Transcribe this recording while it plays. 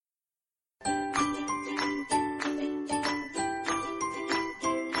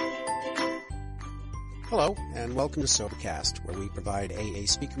Hello, and welcome to Sobercast, where we provide AA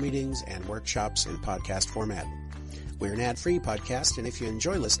speaker meetings and workshops in podcast format. We're an ad-free podcast, and if you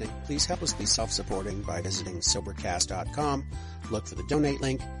enjoy listening, please help us be self-supporting by visiting Sobercast.com, look for the donate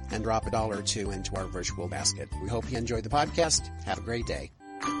link, and drop $1 or $2 into our virtual basket. We hope you enjoy the podcast. Have a great day.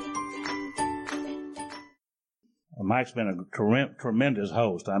 Mike's been a tremendous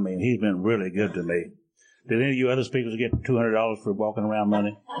host. I mean, he's been really good to me. Did any of you other speakers get $200 for walking around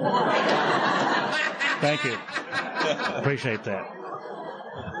money? Thank you. Appreciate that.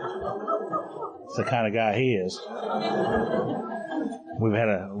 It's the kind of guy he is. We've had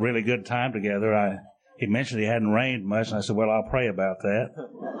a really good time together. He mentioned he hadn't rained much, and I said, well, I'll pray about that.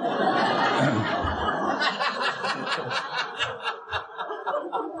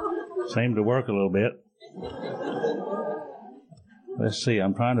 Seemed to work a little bit. Let's see,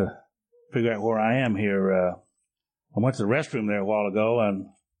 I'm trying to figure out where I am here. I went to the restroom there a while ago, and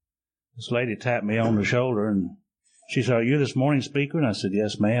this lady tapped me on the shoulder, and she said, are you this morning speaker? And I said,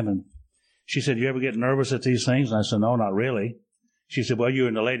 yes, ma'am. And she said, you ever get nervous at these things? And I said, no, not really. She said, well, you're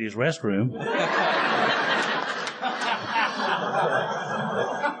in the ladies' restroom.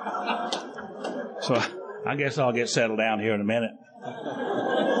 So I guess I'll get settled down here in a minute.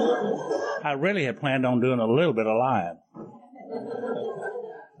 I really had planned on doing a little bit of lying.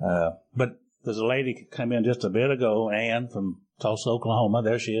 But there's a lady come in just a bit ago, Ann from Tulsa, Oklahoma.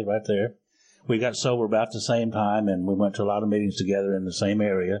 There she is right there. We got sober about the same time, and we went to a lot of meetings together in the same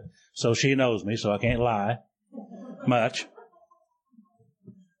area. So she knows me, so I can't lie much.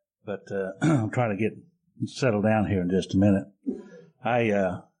 But I'm trying to get settled down here in just a minute.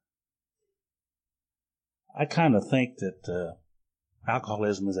 I kind of think that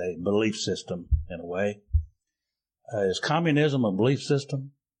alcoholism is a belief system in a way. Is communism a belief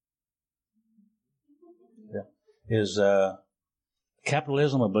system? Yeah. Is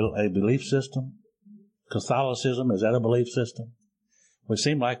capitalism a belief system? Catholicism, is that a belief system? Well, it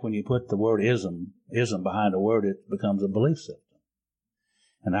seems like when you put the word ism behind a word, it becomes a belief system.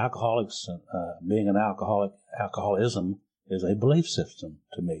 And alcoholics, being an alcoholic, alcoholism is a belief system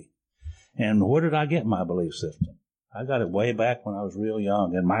to me. And where did I get my belief system? I got it way back when I was real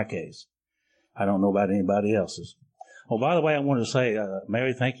young, in my case. I don't know about anybody else's. Oh, by the way, I wanted to say,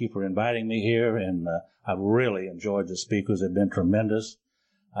 Mary, thank you for inviting me here, and I've really enjoyed the speakers. They've been tremendous.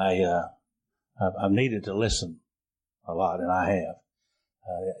 I've needed to listen a lot, and I have.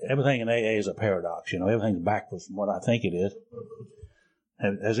 Everything in AA is a paradox. You know, everything's backwards from what I think it is.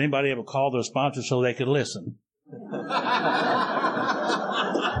 Has anybody ever called their sponsor so they could listen?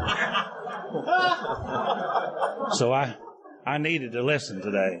 So I needed to listen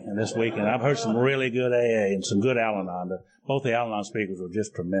today and this weekend. I've heard some really good AA and some good Al-Anon. Both the Al-Anon speakers were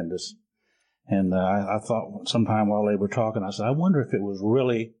just tremendous. And I thought sometime while they were talking, I said, I wonder if it was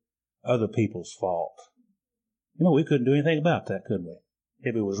really other people's fault. You know, we couldn't do anything about that, could we?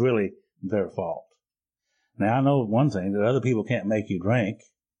 If it was really their fault. Now, I know one thing, that other people can't make you drink,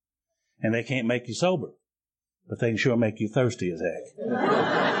 and they can't make you sober. But they can sure make you thirsty as heck.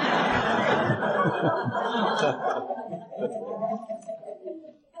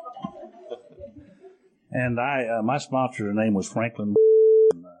 And my sponsor's name was Franklin.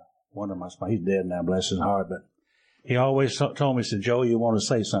 One of my sponsors, he's dead now, bless his heart, but he always told me, he said, Joe, you want to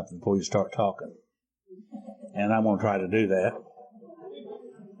say something before you start talking. And I'm going to try to do that.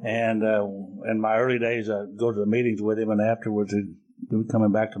 And in my early days, I'd go to the meetings with him, and afterwards he'd be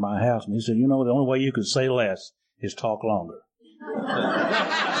coming back to my house, and he said, you know, the only way you could say less is talk longer.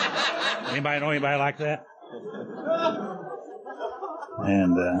 Anybody know anybody like that?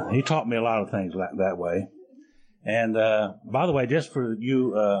 And he taught me a lot of things like that way. And by the way, just for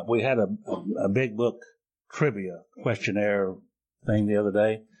you, we had a big book trivia questionnaire thing the other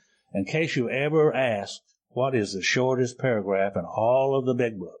day. In case you ever asked what is the shortest paragraph in all of the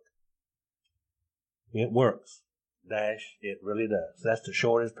big book, it works. It really does. That's the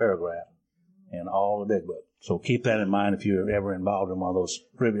shortest paragraph in all the big book. So keep that in mind if you're ever involved in one of those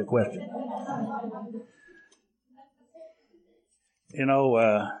trivia questions. You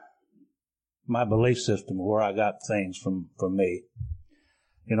know, my belief system, where I got things from me.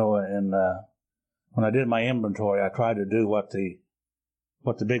 You know, and when I did my inventory, I tried to do what the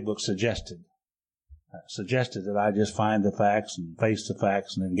big book suggested. Suggested that I just find the facts and face the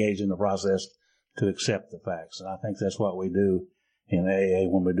facts and engage in the process to accept the facts. And I think that's what we do in AA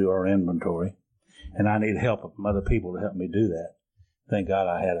when we do our inventory. And I need help from other people to help me do that. Thank God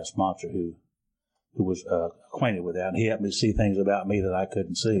I had a sponsor who was acquainted with that, and he helped me see things about me that I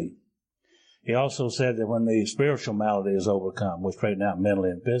couldn't see. He also said that when the spiritual malady is overcome, we straighten out mentally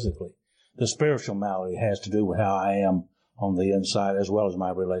and physically. The spiritual malady has to do with how I am on the inside as well as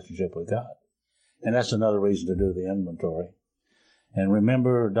my relationship with God. And that's another reason to do the inventory. And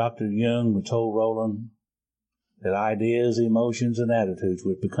remember, Dr. Jung told Roland that ideas, emotions, and attitudes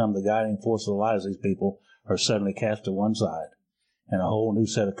which become the guiding force of the lives of these people are suddenly cast to one side, and a whole new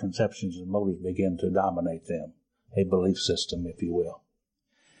set of conceptions and motives begin to dominate them. A belief system, if you will.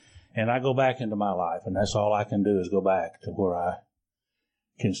 And I go back into my life, and that's all I can do is go back to where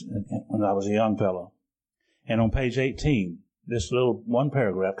when I was a young fellow. And on page 18, this little one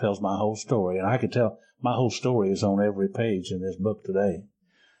paragraph tells my whole story, and I could tell my whole story is on every page in this book today.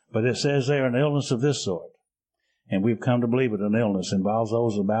 But it says there, an illness of this sort, and we've come to believe it, an illness involves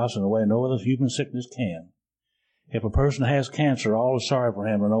those about us in a way no other human sickness can. If a person has cancer, all is sorry for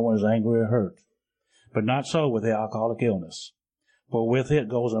him, and no one is angry or hurt. But not so with the alcoholic illness. For with it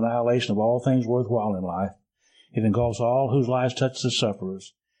goes annihilation of all things worthwhile in life. It engulfs all whose lives touch the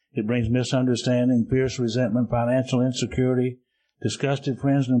sufferers. It brings misunderstanding, fierce resentment, financial insecurity, disgusted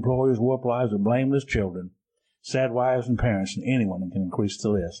friends and employers, warped lives of blameless children, sad wives and parents, and anyone can increase the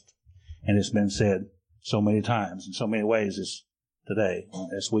list. And it's been said so many times in so many ways this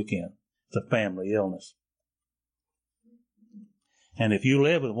weekend. It's a family illness. And if you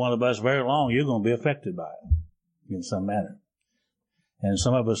live with one of us very long, you're going to be affected by it in some manner. And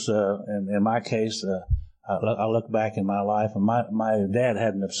some of us, in my case, I look back in my life, and my dad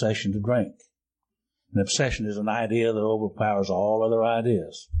had an obsession to drink. An obsession is an idea that overpowers all other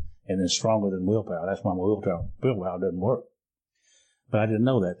ideas and is stronger than willpower. That's why my willpower doesn't work. But I didn't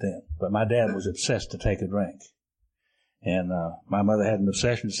know that then. But my dad was obsessed to take a drink. And my mother had an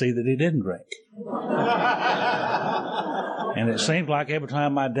obsession to see that he didn't drink. And it seemed like every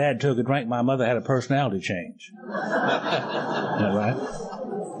time my dad took a drink, my mother had a personality change. Isn't that right?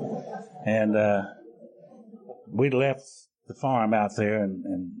 And we left the farm out there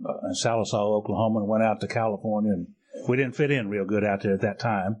in Sallisaw, Oklahoma, and went out to California. And we didn't fit in real good out there at that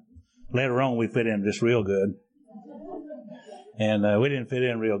time. Later on, we fit in just real good. And we didn't fit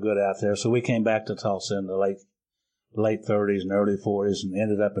in real good out there, so we came back to Tulsa in the late 30s and early 40s and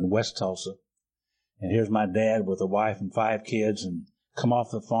ended up in West Tulsa. And here's my dad with a wife and 5 kids, and come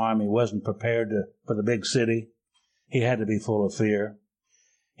off the farm. He wasn't prepared for the big city. He had to be full of fear.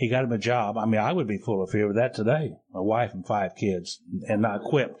 He got him a job. I mean, I would be full of fear with that today. A wife and 5 kids, and not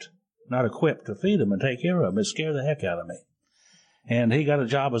equipped to feed them and take care of them. It scared the heck out of me. And he got a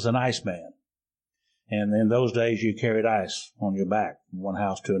job as an iceman. And in those days, you carried ice on your back from one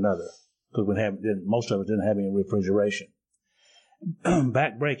house to another, because most of us didn't have any refrigeration.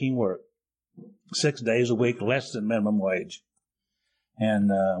 Back-breaking work. 6 days a week, less than minimum wage. And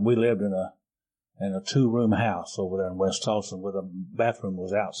we lived in a 2-room house over there in West Tulsa, where the bathroom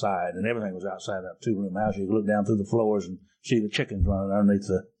was outside, and everything was outside that 2-room house. You could look down through the floors and see the chickens running underneath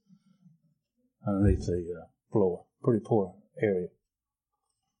the floor. Pretty poor area.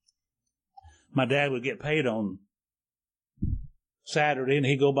 My dad would get paid on Saturday, and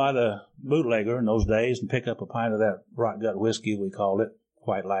he'd go by the bootlegger in those days and pick up a pint of that rot gut whiskey, we called it,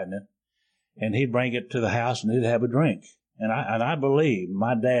 White Lightning. And he'd bring it to the house, and he'd have a drink. And I believe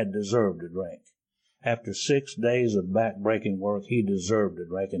my dad deserved a drink. After 6 days of back-breaking work, he deserved a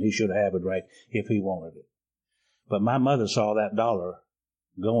drink, and he should have a drink if he wanted it. But my mother saw that dollar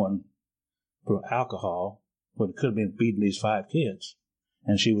going for alcohol when it could have been feeding these 5 kids.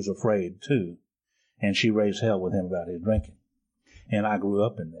 And she was afraid, too. And she raised hell with him about his drinking. And I grew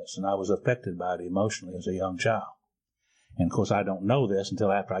up in this, and I was affected by it emotionally as a young child. And, of course, I don't know this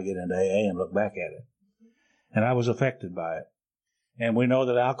until after I get into AA and look back at it. And I was affected by it. And we know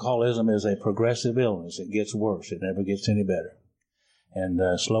that alcoholism is a progressive illness. It gets worse. It never gets any better. And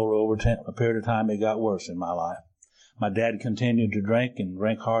slowly over a period of time, it got worse in my life. My dad continued to drink and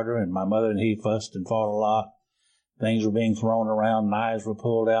drink harder, and my mother and he fussed and fought a lot. Things were being thrown around, knives were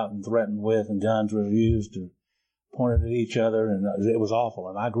pulled out and threatened with, and guns were used and pointed at each other, and it was awful.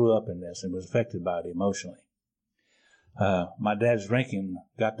 And I grew up in this and was affected by it emotionally. My dad's drinking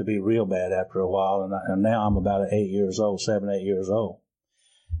got to be real bad after a while, and now I'm about 7, 8 years old.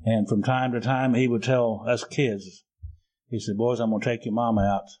 And from time to time, he would tell us kids, he said, boys, I'm going to take your mama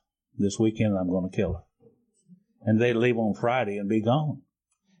out this weekend, and I'm going to kill her. And they'd leave on Friday and be gone.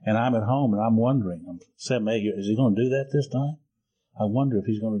 And I'm at home, and I'm wondering, I'm 7, 8 years, is he going to do that this time? I wonder if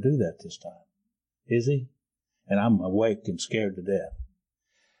he's going to do that this time. Is he? And I'm awake and scared to death.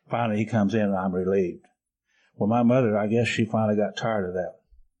 Finally, he comes in, and I'm relieved. Well, my mother, I guess she finally got tired of that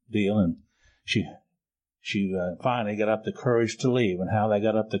deal, and she finally got up the courage to leave. And how they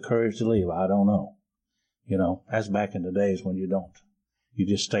got up the courage to leave, I don't know. You know, that's back in the days when you don't. You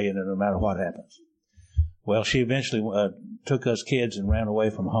just stay in it no matter what happens. Well, she eventually took us kids and ran away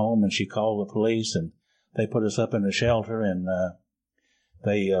from home, and she called the police, and they put us up in a shelter, and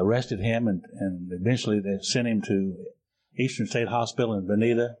They arrested him, and eventually they sent him to Eastern State Hospital in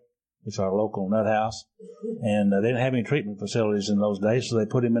Bonita, which is our local nut house. And they didn't have any treatment facilities in those days, so they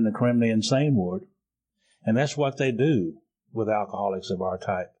put him in the criminally insane ward. And that's what they do with alcoholics of our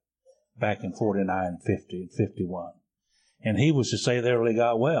type back in 49, 50, and 51. And he was to say they really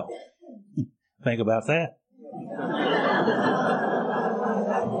got well. Think about that.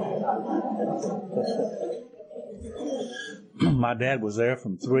 My dad was there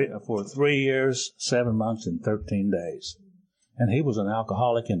for 3 years, 7 months, and 13 days. And he was an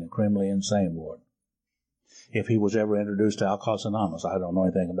alcoholic in the criminally insane ward. If he was ever introduced to Alcoholics Anonymous, I don't know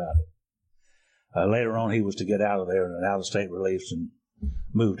anything about it. Later on, he was to get out of there in an out-of-state release and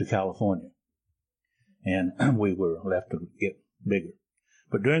move to California. And we were left to get bigger.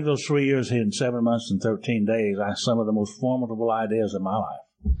 But during those 3 years and 7 months and 13 days, I had some of the most formidable ideas in my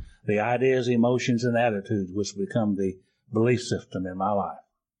life. The ideas, emotions, and attitudes which become the belief system in my life,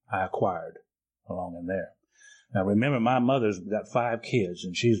 I acquired along in there. Now remember, my mother's got 5 kids,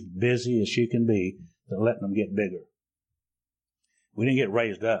 and she's busy as she can be to letting them get bigger. We didn't get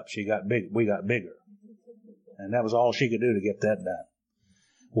raised up. She got big. We got bigger. And that was all she could do to get that done.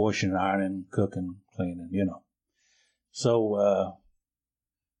 Washing, ironing, cooking, cleaning, you know. So,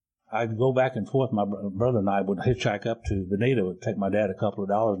 I'd go back and forth. My brother and I would hitchhike up to Bonita, would take my dad a couple of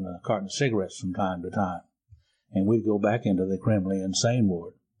dollars and a carton of cigarettes from time to time. And we'd go back into the criminally insane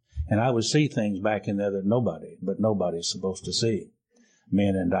ward. And I would see things back in there that nobody's supposed to see.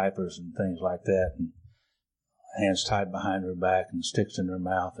 Men in diapers and things like that, and hands tied behind their back and sticks in their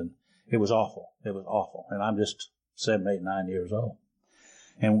mouth. And it was awful. It was awful. And I'm just 7, 8, 9 years old.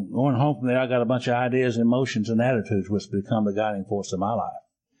 And going home from there, I got a bunch of ideas, emotions, and attitudes which become the guiding force of my life.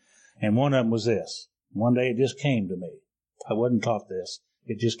 And one of them was this. One day it just came to me. I wasn't taught this.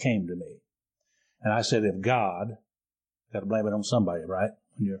 It just came to me. And I said, if God, got to blame it on somebody, right?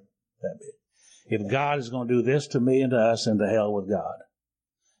 When you're that big. If God is going to do this to me and to us, and to hell with God.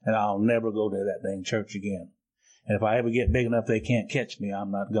 And I'll never go to that dang church again. And if I ever get big enough they can't catch me, I'm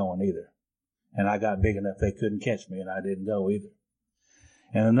not going either. And I got big enough they couldn't catch me, and I didn't go either.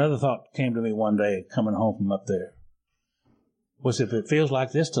 And another thought came to me one day coming home from up there. Was if it feels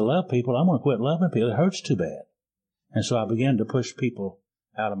like this to love people, I'm going to quit loving people. It hurts too bad. And so I began to push people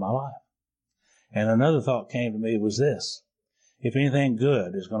out of my life. And another thought came to me was this. If anything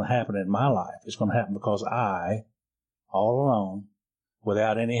good is going to happen in my life, it's going to happen because I, all alone,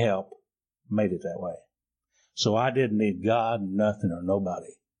 without any help, made it that way. So I didn't need God, nothing, or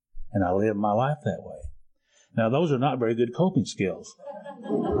nobody. And I lived my life that way. Now, those are not very good coping skills.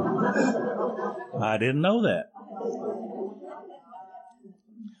 I didn't know that.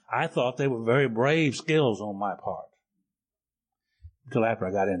 I thought they were very brave skills on my part. Until after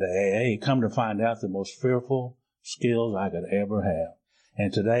I got into AA, come to find out the most fearful skills I could ever have.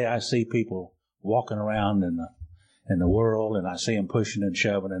 And today I see people walking around in the world, and I see them pushing and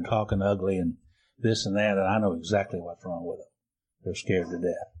shoving and talking ugly and this and that, and I know exactly what's wrong with them. They're scared to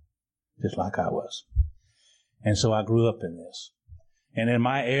death, just like I was. And so I grew up in this. And in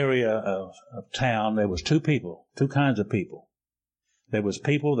my area of town, there was two kinds of people. There was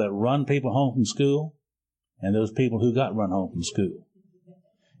people that run people home from school, and there was people who got run home from school.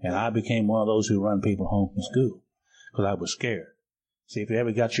 And I became one of those who run people home from school because I was scared. See, if they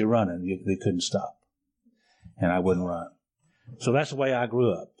ever got you running, they couldn't stop. And I wouldn't run. So that's the way I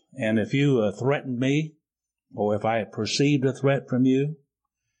grew up. And if you threatened me, or if I perceived a threat from you,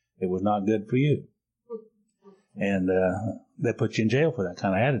 it was not good for you. And they put you in jail for that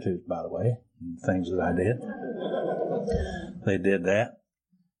kind of attitude, by the way, things that I did. They did that.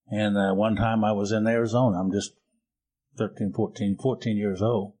 And one time I was in Arizona. I'm just 14 years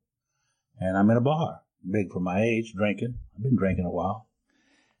old. And I'm in a bar, big for my age, drinking. I've been drinking a while.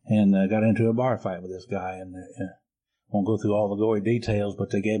 And I got into a bar fight with this guy. And won't go through all the gory details,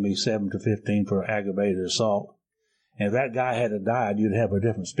 but they gave me 7 to 15 for aggravated assault. And if that guy had died, you'd have a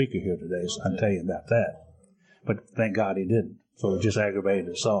different speaker here today, so I can tell you about that. But thank God he didn't. So it was just aggravated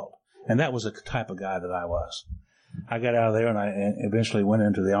assault. And that was the type of guy that I was. I got out of there, and I eventually went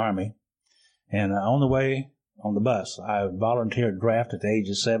into the Army. And on the way, on the bus, I volunteered draft at the age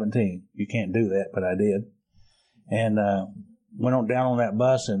of 17. You can't do that, but I did. And went on down on that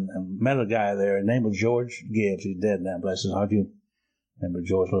bus and met a guy there. His name was George Gibbs. He's dead now, bless his heart. You remember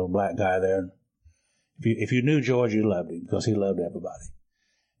George, little black guy there. If you knew George, you loved him because he loved everybody.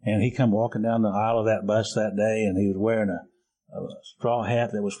 And he come walking down the aisle of that bus that day, and he was wearing a straw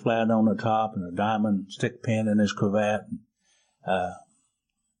hat that was flat on the top and a diamond stick pin in his cravat. And,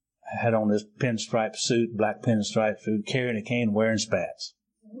 had on this pinstripe suit, black pinstripe suit, carrying a cane, wearing spats.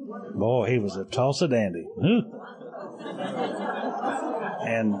 Boy, he was a Tulsa dandy.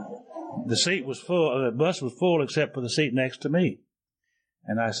 And the seat was full, the bus was full except for the seat next to me.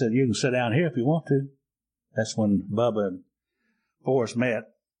 And I said, you can sit down here if you want to. That's when Bubba and Forrest met.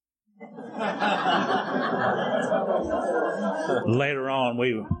 Later on,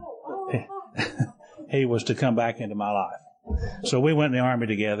 he was to come back into my life. So we went in the Army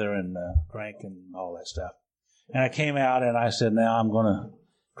together and drank and all that stuff. And I came out and I said, now I'm going to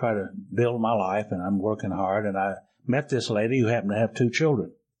try to build my life, and I'm working hard. And I met this lady who happened to have 2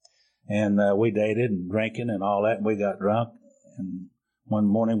 children. And we dated and drinking and all that, and we got drunk. And one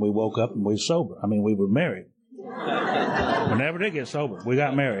morning we woke up and we were sober. I mean, we were married. We never did get sober. We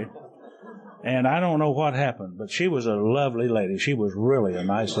got married. And I don't know what happened, but she was a lovely lady. She was really a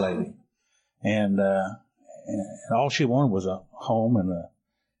nice lady. And all she wanted was a home and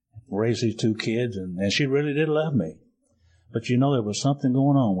raise these 2 kids, and she really did love me. But you know, there was something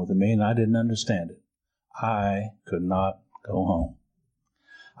going on with me, and I didn't understand it. I could not go home.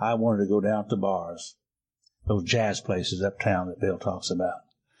 I wanted to go down to bars, those jazz places uptown that Bill talks about,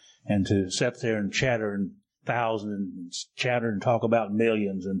 and to sit there and chatter and thousands and chatter and talk about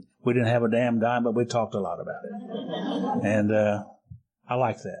millions. And we didn't have a damn dime, but we talked a lot about it. And I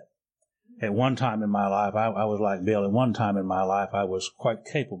like that. At one time in my life, I was like Bill. At one time in my life, I was quite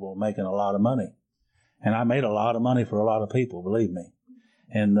capable of making a lot of money. And I made a lot of money for a lot of people, believe me.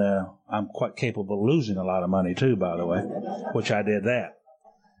 And I'm quite capable of losing a lot of money, too, by the way, which I did that.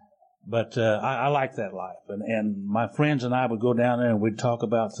 But I like that life. And my friends and I would go down there and we'd talk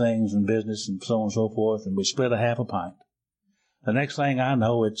about things and business and so on and so forth, and we split a half a pint. The next thing I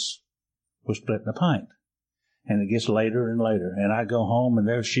know, we're splitting a pint. And it gets later and later. And I go home, and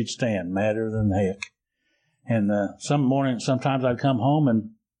there she'd stand, madder than heck. And sometimes I'd come home,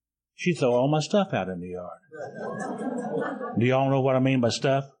 and she'd throw all my stuff out in the yard. Do y'all know what I mean by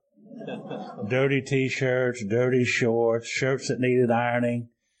stuff? Dirty T-shirts, dirty shorts, shirts that needed ironing.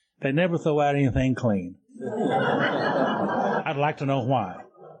 They never throw out anything clean. I'd like to know why.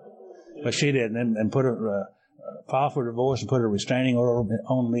 But she didn't, and put a file for divorce and put a restraining order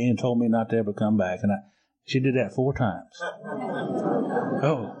on me and told me not to ever come back. And she did that 4 times.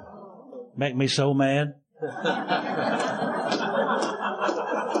 Oh, make me so mad.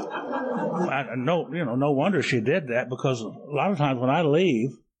 No wonder she did that, because a lot of times when I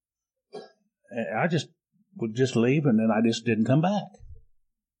leave, I would just leave, and then I just didn't come back.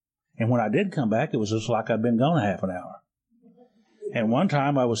 And when I did come back, it was just like I'd been gone a half an hour. And one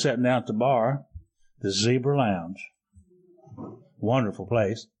time I was sitting down at the bar, the Zebra Lounge. Wonderful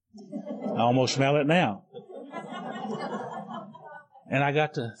place. I almost smell it now. And I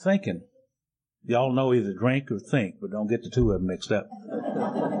got to thinking. Y'all know either drink or think, but don't get the 2 of them mixed up.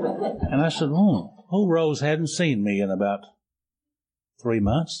 And I said, old Rose hadn't seen me in about 3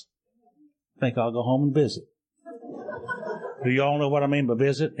 months. Think I'll go home and visit. Do y'all know what I mean by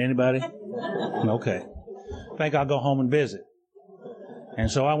visit? Anybody? Okay. Think I'll go home and visit. And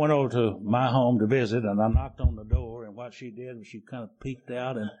so I went over to my home to visit, and I knocked on the door, and what she did was she kind of peeked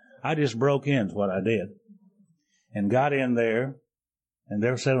out, and I just broke in is what I did. And got in there, and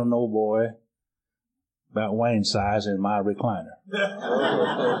there sat an old boy about Wayne's size in my recliner,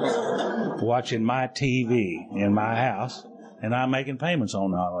 watching my TV in my house, and I'm making payments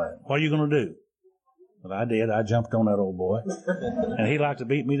on all that. What are you going to do? Well, I did. I jumped on that old boy, and he liked to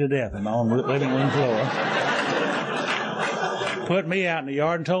beat me to death on the living room floor. Put me out in the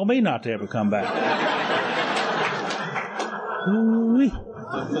yard and told me not to ever come back. Ooh-wee.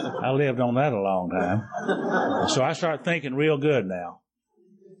 I lived on that a long time. So I start thinking real good now.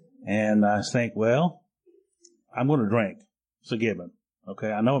 And I think, well, I'm going to drink. It's a given.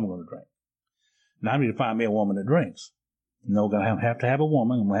 Okay, I know I'm going to drink. Now I need to find me a woman that drinks. No, I'm going to have to have a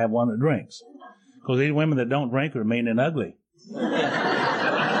woman. I'm going to have one that drinks. Because these women that don't drink are mean and ugly.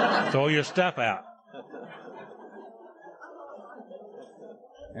 Throw your stuff out.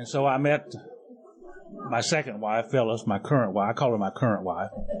 And so I met my second wife, Phyllis, my current wife. I call her my current wife.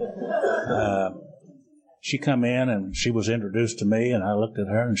 She come in and she was introduced to me, and I looked at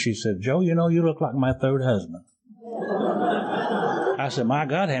her and she said, Joe, you know, you look like my 3rd husband. I said, my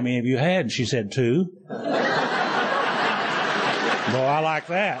God, how many have you had? And she said, 2. Well, I like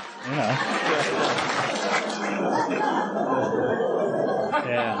that, you know.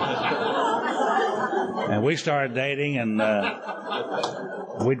 Yeah. And we started dating, and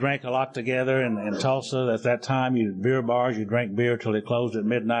we drank a lot together in Tulsa. At that time, beer bars, you drank beer till it closed at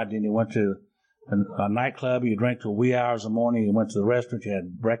midnight, then you went to a nightclub, you drank till wee hours in the morning, you went to the restaurant, you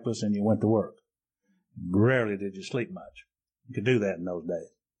had breakfast, and you went to work. Rarely did you sleep much. You could do that in those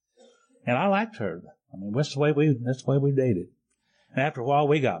days. And I liked her. I mean, that's the way we dated. And after a while,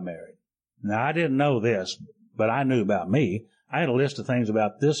 we got married. Now, I didn't know this, but I knew about me. I had a list of things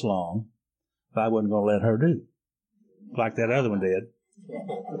about this long that I wasn't going to let her do, like that other one did.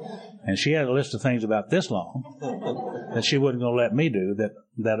 And she had a list of things about this long that she wasn't going to let me do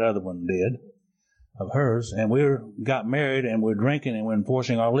that other one did of hers. And we got married and we're drinking and we're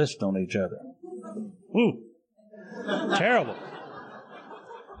enforcing our list on each other. Woo! Terrible.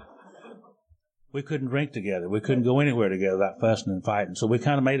 We couldn't drink together. We couldn't go anywhere together without fussing and fighting. So we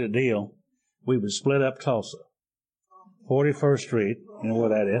kind of made a deal. We would split up Tulsa. 41st Street, you know where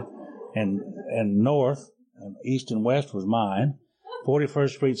that is, and north, and east and west was mine. 41st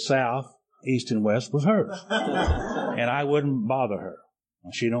Street south, east and west was hers. And I wouldn't bother her.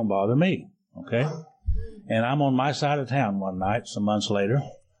 She don't bother me, okay? And I'm on my side of town one night, some months later,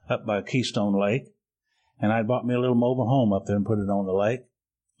 up by Keystone Lake, and I bought me a little mobile home up there and put it on the lake.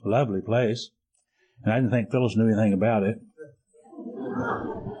 Lovely place. And I didn't think Phyllis knew anything about it.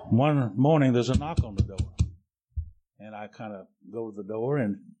 One morning, there's a knock on the door. And I kind of go to the door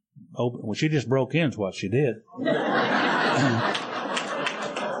and open. Well, she just broke in, is what she did.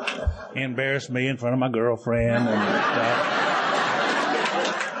 Embarrassed me in front of my girlfriend and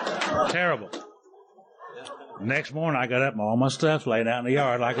stuff. Terrible. Next morning, I got up and all my stuff laid out in the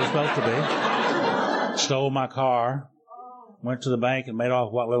yard like it's supposed to be. Stole my car. Went to the bank and made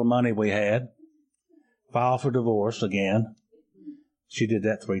off what little money we had. Filed for divorce again. She did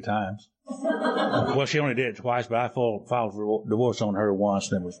that 3 times. Well, she only did it twice, but I filed for divorce on her once,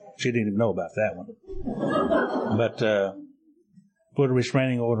 and she didn't even know about that one. But put a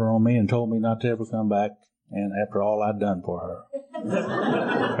restraining order on me and told me not to ever come back, and after all I'd done for her,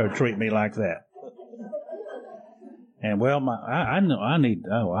 her treat me like that. And well, I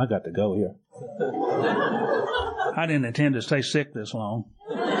got to go here. I didn't intend to stay sick this long.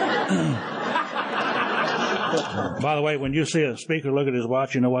 By the way, when you see a speaker look at his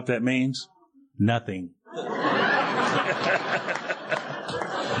watch, you know what that means? Nothing.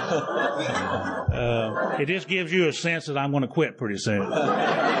 It just gives you a sense that I'm going to quit pretty soon.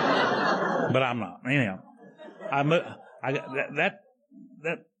 But I'm not. Anyhow, I got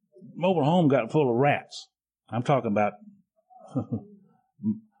that mobile home got full of rats. I'm talking about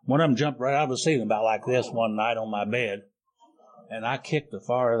one of them jumped right out of the ceiling about like this one night on my bed. And I kicked the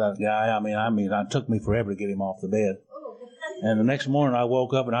fire out of that guy. I mean, it took me forever to get him off the bed. And the next morning I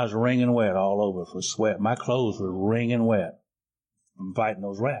woke up and I was wringing wet all over with sweat. My clothes were wringing wet from fighting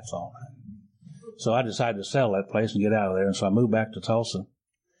those rats all night. So I decided to sell that place and get out of there. And so I moved back to Tulsa.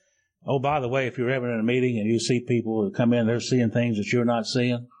 Oh, by the way, if you're ever in a meeting and you see people who come in, they're seeing things that you're not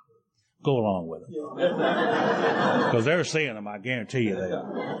seeing, go along with them. Because they're seeing them, I guarantee you they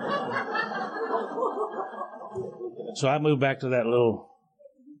are. So I moved back to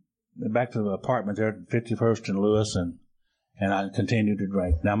back to the apartment there at 51st and Lewis, and I continued to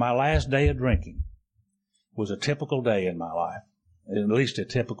drink. Now, my last day of drinking was a typical day in my life, at least a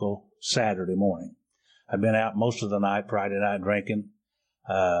typical Saturday morning. I'd been out most of the night, Friday night, drinking.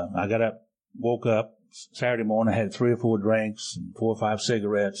 I got up, woke up Saturday morning, had 3 or 4 drinks and 4 or 5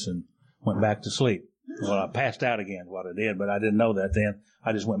 cigarettes, and went back to sleep. Well, I passed out again, what I did, but I didn't know that then.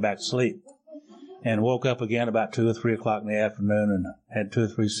 I just went back to sleep. And woke up again about 2 or 3 o'clock in the afternoon and had 2 or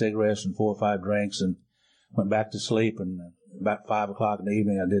 3 cigarettes and 4 or 5 drinks and went back to sleep. And about 5 o'clock in the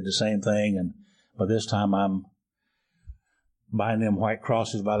evening, I did the same thing. And by this time, I'm buying them White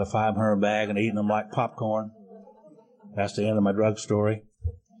Crosses by the 500 bag and eating them like popcorn. That's the end of my drug story.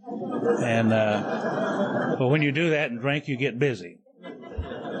 And but when you do that and drink, you get busy.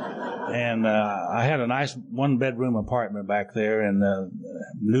 And I had a nice 1-bedroom apartment back there, and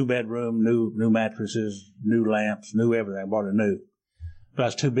new bedroom, new mattresses, new lamps, new everything. I bought it new. But I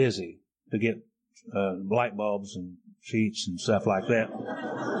was too busy to get light bulbs and sheets and stuff like that.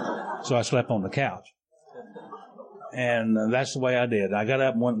 So I slept on the couch. And that's the way I did. I got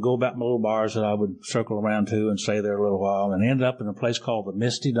up and went and go about my little bars that I would circle around to and stay there a little while, and ended up in a place called the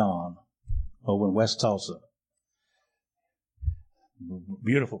Misty Dawn over in West Tulsa.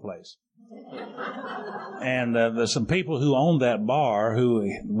 Beautiful place. And there's some people who owned that bar who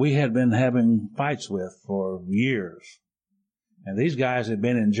we had been having fights with for years. And these guys had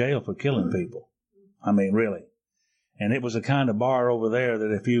been in jail for killing people. I mean, really. And it was a kind of bar over there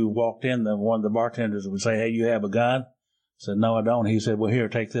that if you walked in, one of the bartenders would say, "Hey, you have a gun?" I said, "No, I don't." He said, "Well, here,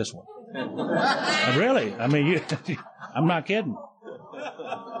 take this one." Really? I mean, I'm not kidding.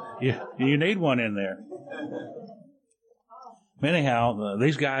 You need one in there. Anyhow,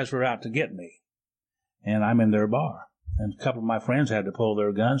 these guys were out to get me, and I'm in their bar. And a couple of my friends had to pull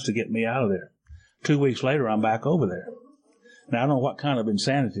their guns to get me out of there. 2 weeks later, I'm back over there. Now, I don't know what kind of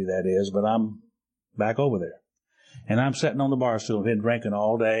insanity that is, but I'm back over there. And I'm sitting on the bar stool, been drinking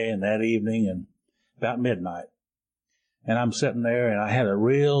all day and that evening, and about midnight. And I'm sitting there, and I had a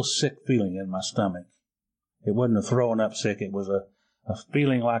real sick feeling in my stomach. It wasn't a throwing up sick. It was a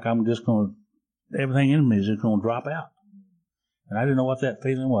feeling like I'm just going to, everything in me is just going to drop out. And I didn't know what that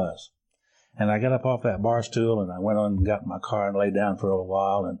feeling was. And I got up off that bar stool, and I went on and got in my car and laid down for a little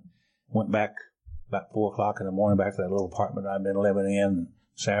while, and went back about 4 o'clock in the morning back to that little apartment I'd been living in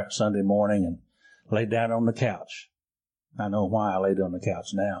Sunday morning, and laid down on the couch. I know why I laid on the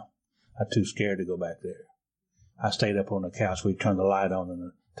couch now. I'm too scared to go back there. I stayed up on the couch. We turned the light on and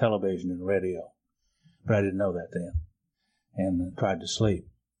the television and the radio. But I didn't know that then. And tried to sleep.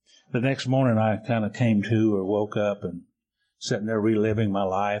 The next morning I kind of came to or woke up and sitting there reliving my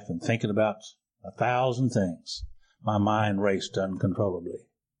life and thinking about 1,000 things. My mind raced uncontrollably.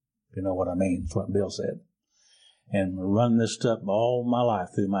 You know what I mean? That's what Bill said. And run this stuff all my life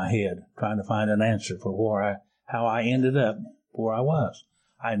through my head, trying to find an answer for how I ended up where I was.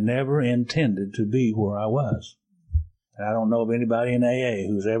 I never intended to be where I was. And I don't know of anybody in AA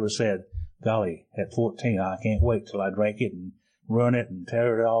who's ever said, golly, at 14, I can't wait till I drink it and ruin it and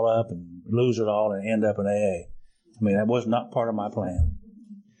tear it all up and lose it all and end up in AA. I mean, that was not part of my plan.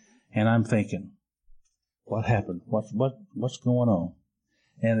 And I'm thinking, what happened? What's going on?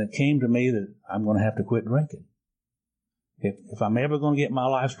 And it came to me that I'm going to have to quit drinking. If I'm ever going to get my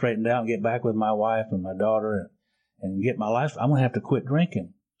life straightened out and get back with my wife and my daughter and get my life, I'm going to have to quit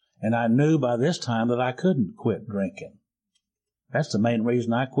drinking. And I knew by this time that I couldn't quit drinking. That's the main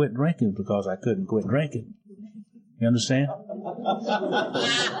reason I quit drinking, because I couldn't quit drinking. You understand?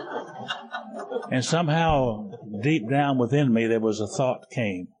 And somehow, deep down within me, there was a thought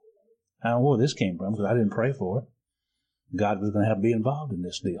came. I don't know where this came from, because I didn't pray for it. God was going to have to be involved in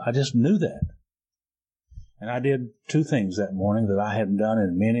this deal. I just knew that. And I did 2 things that morning that I hadn't done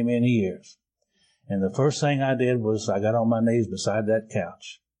in many, many years. And the first thing I did was I got on my knees beside that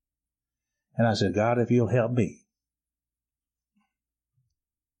couch. And I said, God, if you'll help me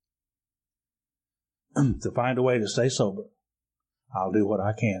to find a way to stay sober, I'll do what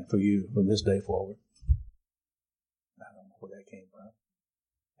I can for you from this day forward. I don't know where that came from.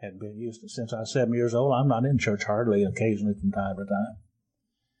 Hadn't been used to since I was 7 years old. I'm not in church hardly, occasionally from time to time.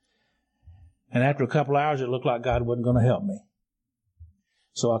 And after a couple hours, it looked like God wasn't going to help me.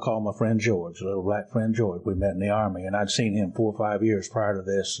 So I called my friend George, a little black friend George. We met in the Army, and I'd seen him 4 or 5 years prior to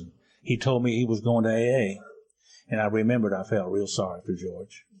this. And he told me he was going to AA. And I remembered I felt real sorry for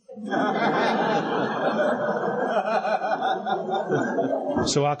George.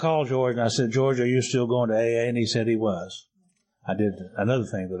 So I called George, and I said, George, are you still going to AA? And he said he was. I did another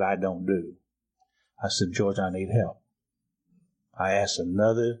thing that I don't do. I said, George, I need help. I asked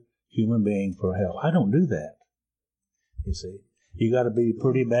another human being for help. I don't do that. You see, you got to be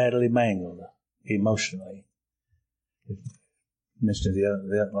pretty badly mangled emotionally. I mentioned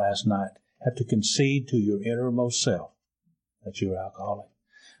the last night. Have to concede to your innermost self that you're alcoholic.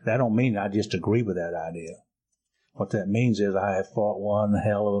 That don't mean I just agree with that idea. What that means is I have fought one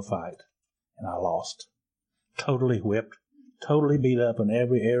hell of a fight, and I lost. Totally whipped, totally beat up in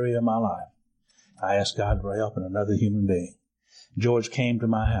every area of my life. I asked God for help in another human being. George came to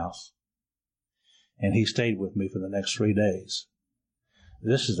my house, and he stayed with me for the next 3 days.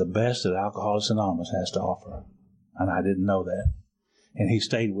 This is the best that Alcoholics Anonymous has to offer, and I didn't know that. And he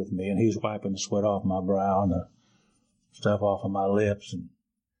stayed with me, and he was wiping the sweat off my brow and the stuff off of my lips and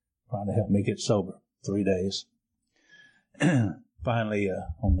trying to help me get sober. 3 days. Finally,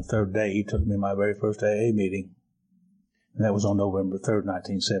 on the 3rd day, he took me to my very first AA meeting, and that was on November 3rd,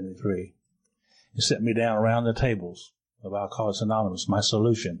 1973. He set me down around the tables of Alcoholics Anonymous, my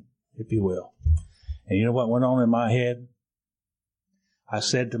solution, if you will. And you know what went on in my head? I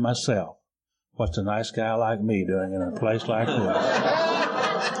said to myself, what's a nice guy like me doing in a place like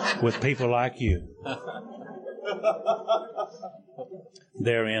this with people like you?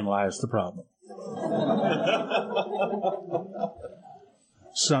 Therein lies the problem.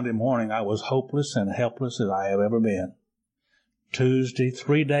 Sunday morning, I was hopeless and helpless as I have ever been. Tuesday,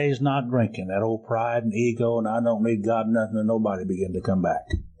 3 days not drinking. That old pride and ego and I don't need God nothing and nobody began to come back.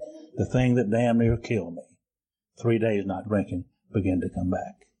 The thing that damn near killed me. 3 days not drinking began to come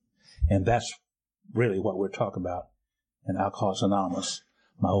back. And that's really what we're talking about in Alcoholics Anonymous.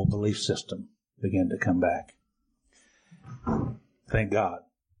 My old belief system began to come back. Thank God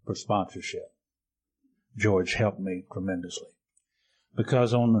for sponsorship. George helped me tremendously.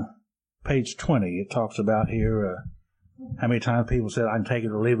 Because on page 20, it talks about here, how many times people said, I can take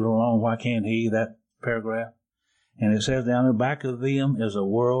it or leave it alone, why can't he? That paragraph. And it says down the back of them is a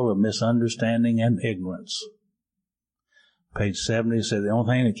world of misunderstanding and ignorance. Page 70 says the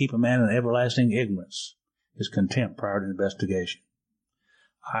only thing that keep a man in everlasting ignorance is contempt prior to investigation.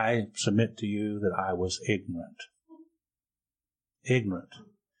 I submit to you that I was ignorant. ignorant.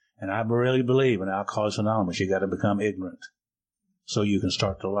 And I really believe in Alcoholics Anonymous, you got to become ignorant so you can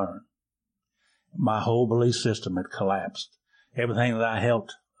start to learn. My whole belief system had collapsed. Everything that I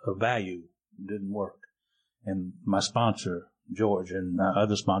held of value didn't work. And my sponsor, George, and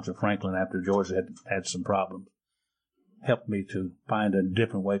other sponsor, Franklin, after George had some problems, helped me to find a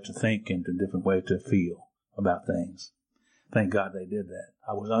different way to think and a different way to feel about things. Thank God they did that.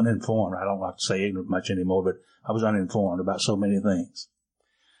 I was uninformed. I don't like to say ignorant much anymore, but I was uninformed about so many things.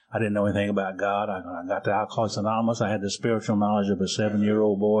 I didn't know anything about God. I got to Alcoholics Anonymous. I had the spiritual knowledge of a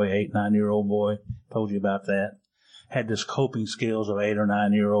 7-year-old boy, 8, 9-year-old boy. Told you about that. Had this coping skills of 8 or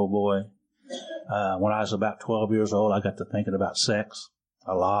 9-year-old boy. When I was about 12 years old, I got to thinking about sex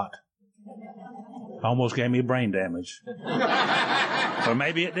a lot. Almost gave me brain damage. Or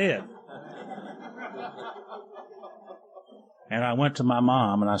maybe it did. And I went to my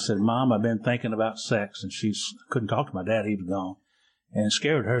mom and I said, Mom, I've been thinking about sex. And she couldn't talk to my dad. He was gone. And it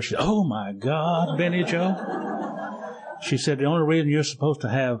scared her. She said, oh, my God, Benny Joe. She said, the only reason you're supposed to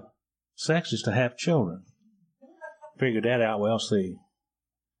have sex is to have children. Figured that out. Well, see,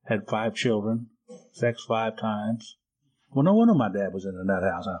 had 5 children, sex 5 times. Well, no wonder my dad was in the nut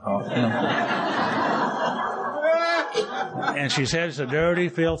house, I thought. And she said, it's a dirty,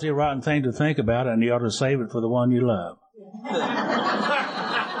 filthy, rotten thing to think about, and you ought to save it for the one you love.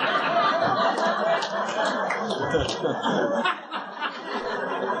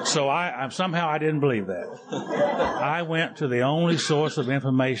 So somehow I didn't believe that. I went to the only source of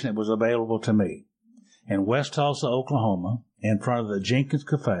information that was available to me. In West Tulsa, Oklahoma, in front of the Jenkins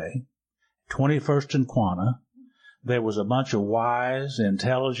Cafe, 21st and Quanah, there was a bunch of wise,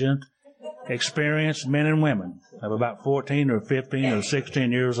 intelligent, experienced men and women of about 14 or 15 or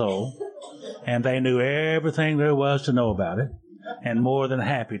 16 years old, and they knew everything there was to know about it, and more than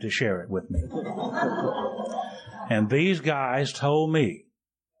happy to share it with me. And these guys told me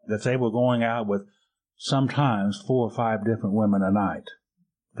that they were going out with sometimes 4 or 5 different women a night,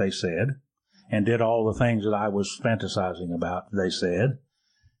 they said, and did all the things that I was fantasizing about, they said.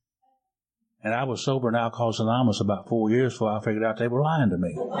 And I was sober in Alcoholics Anonymous about 4 years before I figured out they were lying to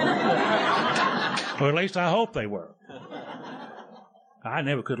me. Or at least I hope they were. I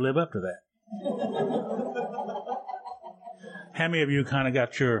never could live up to that. How many of you kind of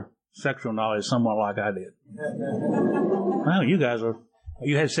got your sexual knowledge somewhat like I did? Well,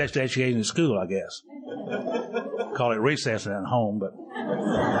 you had sex education in school, I guess. Call it recess at home, but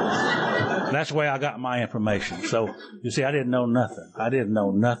that's the way I got my information. So, you see, I didn't know nothing.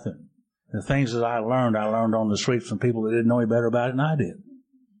 The things that I learned on the streets from people that didn't know any better about it than I did.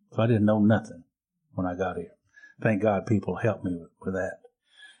 So I didn't know nothing when I got here. Thank God people helped me with that.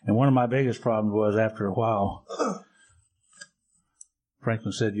 And one of my biggest problems was after a while,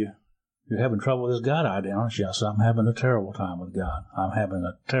 Franklin said, you're having trouble with this God idea, aren't you? I said, I'm having a terrible time with God. I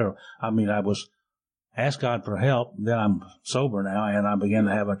asked God for help, then I'm sober now, and I began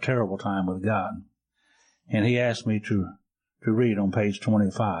to have a terrible time with God. And he asked me to read on page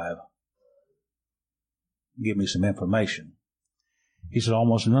 25, give me some information. He said,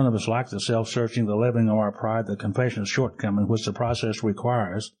 almost none of us like the self-searching, the living of our pride, the confession of shortcoming, which the process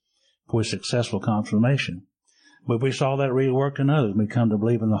requires for successful confirmation. But if we saw that really worked in others, we'd come to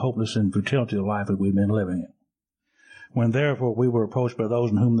believe in the hopeless and futility of life that we've been living in. When therefore we were approached by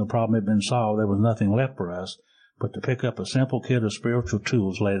those in whom the problem had been solved, there was nothing left for us but to pick up a simple kit of spiritual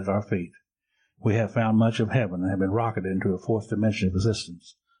tools laid at our feet. We have found much of heaven and have been rocketed into a 4th dimension of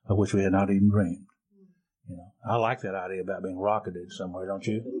existence, of which we had not even dreamed. You know, I like that idea about being rocketed somewhere, don't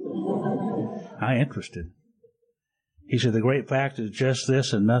you? I'm interested. He said, the great fact is just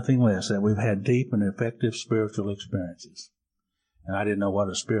this and nothing less, that we've had deep and effective spiritual experiences. And I didn't know what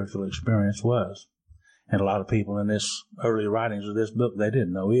a spiritual experience was. And a lot of people in this early writings of this book, they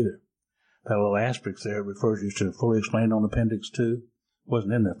didn't know either. That little asterisk there refers you to fully explained on Appendix 2.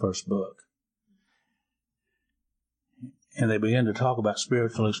 Wasn't in the first book. And they began to talk about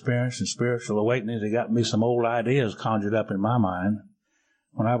spiritual experience and spiritual awakenings. They got me some old ideas conjured up in my mind.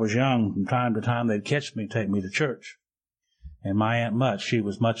 When I was young, from time to time, they'd catch me, take me to church. And my Aunt Much, she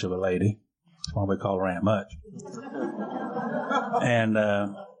was much of a lady. That's why we call her Aunt Much. And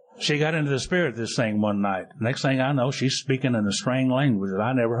she got into the spirit of this thing one night. Next thing I know, she's speaking in a strange language that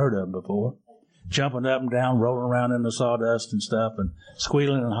I never heard of before. Jumping up and down, rolling around in the sawdust and stuff, and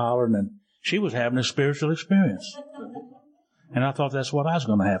squealing and hollering. And she was having a spiritual experience. And I thought that's what I was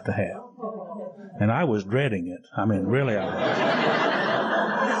going to have. And I was dreading it. I mean, really, I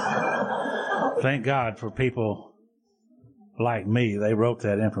was. Thank God for people like me. They wrote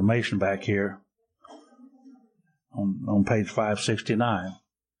that information back here on page 569.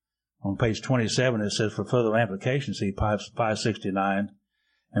 On page 27, it says, for further amplification, see 569.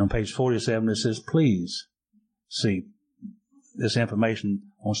 And on page 47, it says, please see this information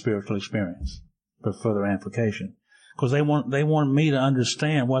on spiritual experience for further amplification. Because they want me to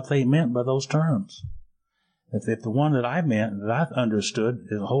understand what they meant by those terms. If the one that I meant, that I understood,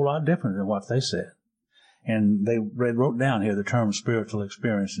 is a whole lot different than what they said. And they wrote down here the term spiritual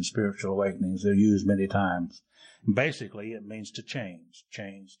experience and spiritual awakenings. They're used many times. Basically, it means to change.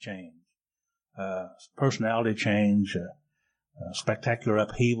 Personality change, spectacular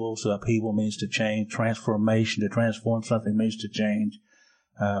upheaval. So upheaval means to change. Transformation, to transform something, means to change.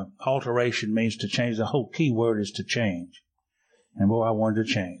 Alteration means to change. The whole key word is to change. And boy, I wanted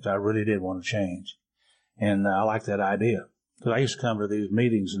to change. I really did want to change. And I like that idea. Because I used to come to these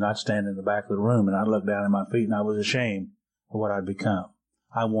meetings and I'd stand in the back of the room and I'd look down at my feet and I was ashamed of what I'd become.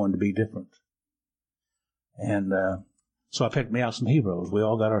 I wanted to be different. And so I picked me out some heroes. We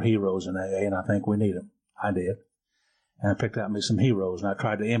all got our heroes in AA, and I think we need them. I did. And I picked out me some heroes, and I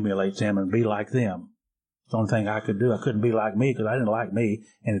tried to emulate them and be like them. It's the only thing I could do. I couldn't be like me because I didn't like me.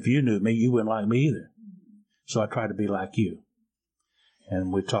 And if you knew me, you wouldn't like me either. So I tried to be like you.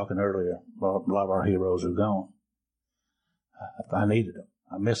 And we were talking earlier, a lot of our heroes are gone. I needed them.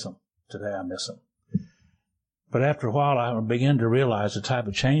 I miss them. Today I miss them. But after a while, I began to realize the type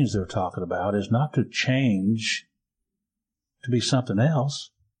of change they're talking about is not to change to be something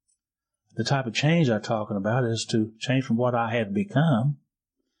else. The type of change I'm talking about is to change from what I had become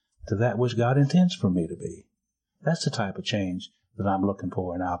to that which God intends for me to be. That's the type of change that I'm looking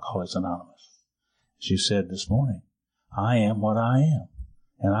for in Alcoholics Anonymous. As you said this morning, I am what I am.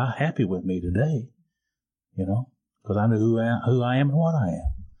 And I'm happy with me today, because I knew who I am and what I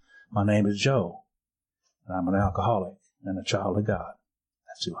am. My name is Joe. And I'm an alcoholic and a child of God.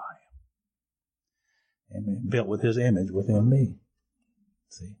 That's who I am. And built with His image within me.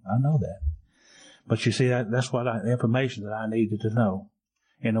 See, I know that. But you see, that's what information that I needed to know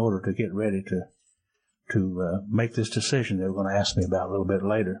in order to get ready to make this decision they were going to ask me about a little bit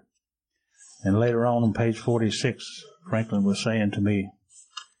later. And later on page 46, Franklin was saying to me,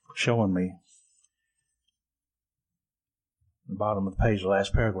 showing me the bottom of the page, the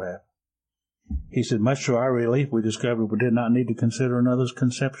last paragraph. He said, much to our relief, we discovered we did not need to consider another's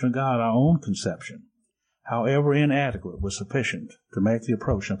conception of God. Our own conception, however inadequate, was sufficient to make the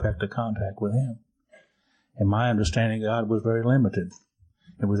approach and effect of contact with Him. And my understanding of God was very limited.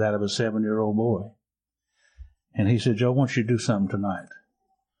 It was that of a 7-year-old boy. And he said, Joe, I want you to do something tonight.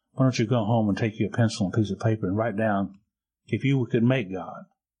 Why don't you go home and take you a pencil and a piece of paper and write down, if you could make God,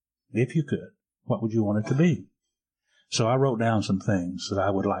 if you could, what would you want it to be? So I wrote down some things that I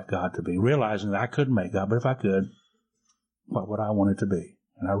would like God to be, realizing that I couldn't make God, but if I could, what would I want it to be?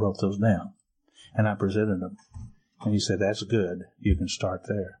 And I wrote those down. And I presented them. And he said, that's good. You can start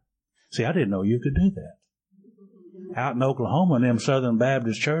there. See, I didn't know you could do that. Out in Oklahoma in them Southern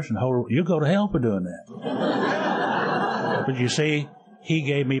Baptist church, and you go to hell for doing that. But you see, He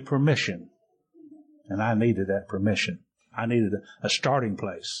gave me permission. And I needed that permission. I needed a starting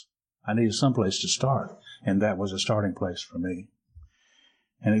place. I needed some place to start. And that was a starting place for me.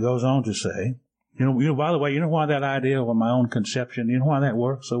 And it goes on to say, by the way, why that idea of my own conception, why that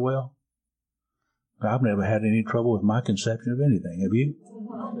works so well? I've never had any trouble with my conception of anything. Have you?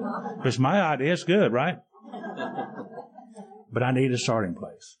 If it's my idea, it's good, right? But I need a starting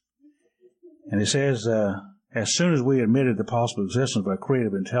place. And it says, as soon as we admitted the possible existence of a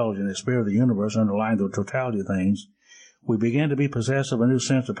creative intelligence, the spirit of the universe underlying the totality of things, we began to be possessed of a new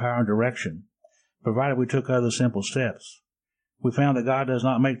sense of power and direction, provided we took other simple steps. We found that God does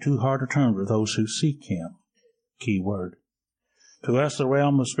not make too hard a terms with those who seek Him. Key word. To us, the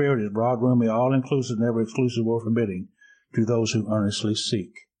realm of spirit is broad, roomy, all-inclusive, never exclusive or forbidding to those who earnestly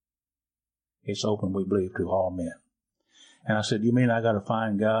seek. It's open, we believe, to all men. And I said, you mean I got to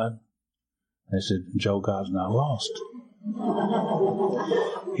find God? They said, Joe, God's not lost.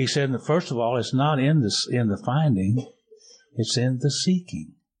 He said, first of all, it's not in the finding, it's in the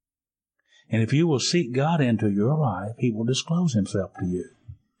seeking. And if you will seek God into your life, He will disclose Himself to you.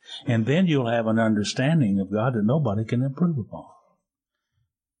 And then you'll have an understanding of God that nobody can improve upon.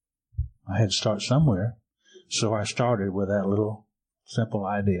 I had to start somewhere, so I started with that little simple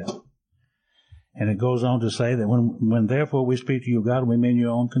idea. And it goes on to say that when therefore we speak to you of God, we mean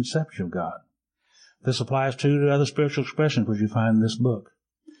your own conception of God. This applies to other spiritual expressions which you find in this book.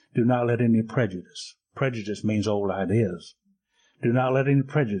 Do not let any prejudice. Prejudice means old ideas. Do not let any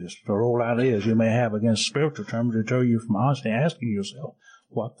prejudice or old ideas you may have against spiritual terms deter you from honestly asking yourself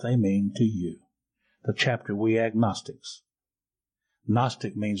what they mean to you. The chapter, We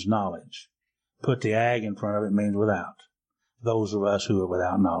those of us who are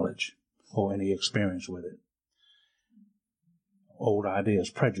without knowledge or any experience with it. Old ideas,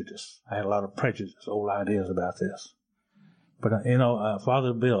 prejudice. I had a lot of prejudice, old ideas about this. But,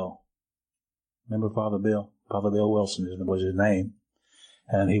 Father Bill, remember Father Bill? Father Bill Wilson was his name.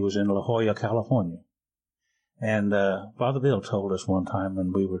 And he was in La Jolla, California. And Father Bill told us one time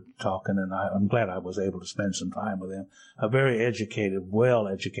when we were talking, and I'm glad I was able to spend some time with him, a very educated,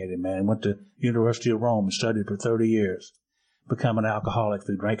 well-educated man. Went to University of Rome and studied for 30 years, become an alcoholic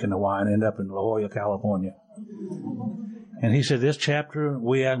through drinking the wine, ended up in La Jolla, California. And he said this chapter,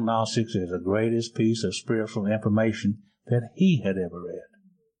 We Agnostics, is the greatest piece of spiritual information that he had ever read.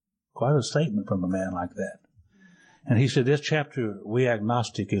 Quite a statement from a man like that. And he said, this chapter, We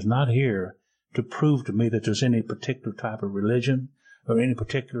Agnostic, is not here to prove to me that there's any particular type of religion or any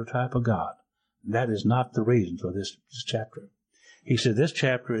particular type of God. That is not the reason for this chapter. He said, this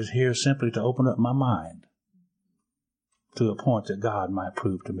chapter is here simply to open up my mind to a point that God might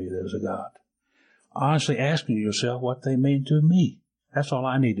prove to me there's a God. Honestly asking yourself what they mean to me. That's all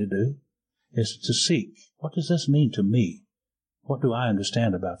I need to do, is to seek. What does this mean to me? What do I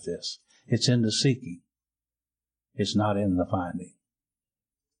understand about this? It's in the seeking. It's not in the finding.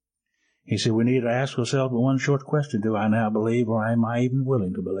 He said we need to ask ourselves one short question. Do I now believe, or am I even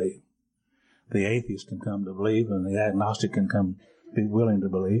willing to believe? The atheist can come to believe, and the agnostic can come be willing to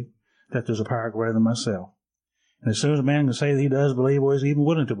believe that there's a power greater than myself. And as soon as a man can say that he does believe, or is even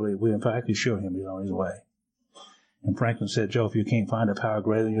willing to believe, we in fact assure him he's on his way. And Franklin said, Joe, if you can't find a power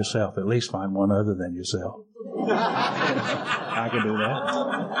greater than yourself, at least find one other than yourself. I can do that.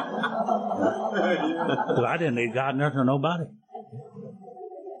 Because I didn't need God, nothing, or nobody.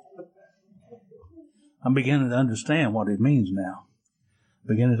 I'm beginning to understand what it means now.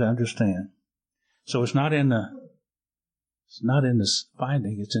 Beginning to understand. So it's not in the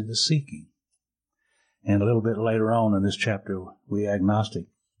finding, it's in the seeking. And a little bit later on in this chapter, We Agnostic,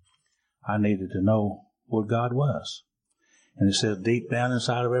 I needed to know what God was. And it says, deep down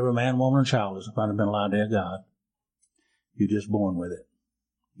inside of every man, woman, and child is a fundamental idea of God. You're just born with it.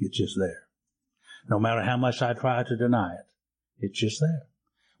 It's just there. No matter how much I try to deny it, it's just there.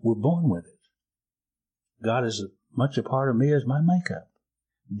 We're born with it. God is as much a part of me as my makeup.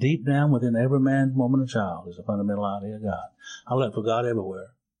 Deep down within every man, woman, and child is a fundamental idea of God. I look for God everywhere.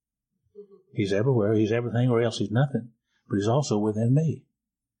 He's everywhere. He's everything, or else he's nothing. But he's also within me.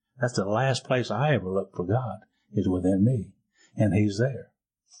 That's the last place I ever look for God, is within me. And he's there.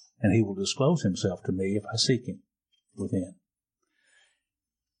 And he will disclose himself to me if I seek him within.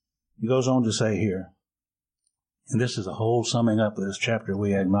 He goes on to say here, and this is the whole summing up of this chapter,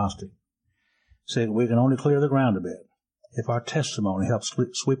 We Agnostic. He said we can only clear the ground a bit if our testimony helps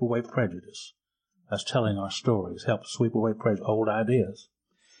sweep away prejudice. That's telling our stories, helps sweep away old ideas.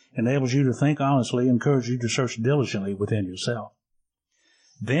 Enables you to think honestly, encourages you to search diligently within yourself.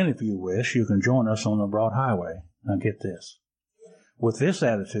 Then, if you wish, you can join us on the broad highway. Now get this. With this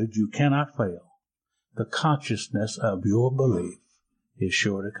attitude, you cannot fail. The consciousness of your belief is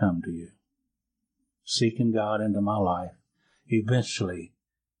sure to come to you. Seeking God into my life, eventually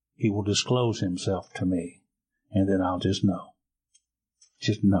he will disclose himself to me, and then I'll just know.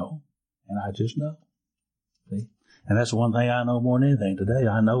 Just know. And I just know. See? And that's one thing I know more than anything today.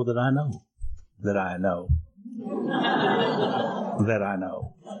 I know that I know that I know that I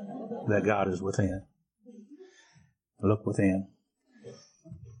know that God is within. Look within.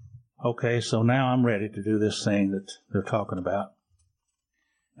 Okay, so now I'm ready to do this thing that they're talking about.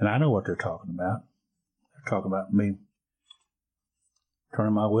 And I know what they're talking about. They're talking about me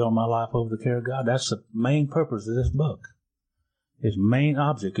turning my will and my life over to the care of God. That's the main purpose of this book. Its main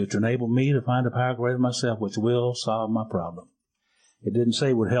object is to enable me to find a power greater than myself which will solve my problem. It didn't say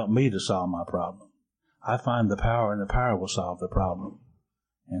it would help me to solve my problem. I find the power, and the power will solve the problem.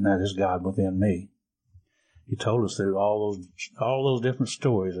 And that is God within me. He told us through all those different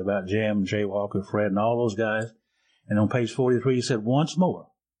stories about Jim, Jay Walker, Fred, and all those guys. And on page 43, he said, once more.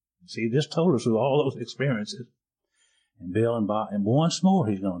 See, he just told us through all those experiences. And Bill and Bob, and once more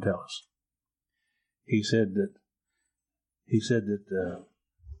he's going to tell us. He said that,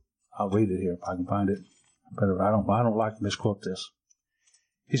 I'll read it here if I can find it. I don't like to misquote this.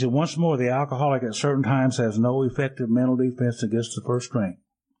 He said, once more, the alcoholic at certain times has no effective mental defense against the first drink.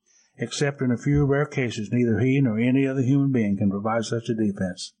 Except in a few rare cases, neither he nor any other human being can provide such a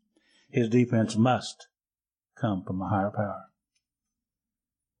defense. His defense must come from a higher power.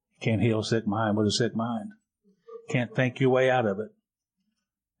 You can't heal a sick mind with a sick mind. Can't think your way out of it.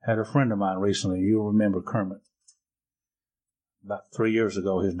 Had a friend of mine recently, you'll remember Kermit. About 3 years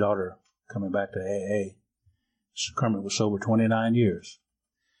ago, his daughter coming back to AA. Kermit was sober 29 years.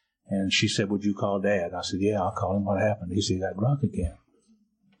 And she said, would you call Dad? I said, yeah, I'll call him. What happened? He said, he got drunk again.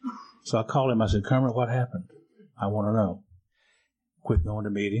 So I called him. I said, Kermit, what happened? I want to know. Quit going to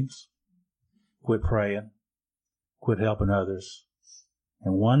meetings. Quit praying. Quit helping others.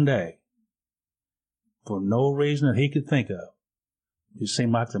 And one day, for no reason that he could think of, it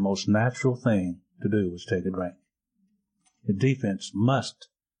seemed like the most natural thing to do was take a drink. The defense must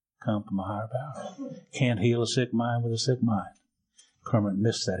come from a higher power. Can't heal a sick mind with a sick mind. Kermit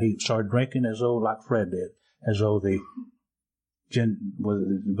missed that. He started drinking as though, like Fred did, as though the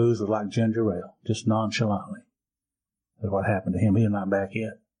booze was like ginger ale, just nonchalantly. That's what happened to him. He's not back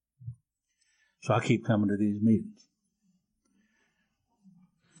yet. So I keep coming to these meetings.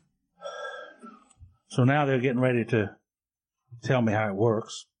 So now they're getting ready to tell me how it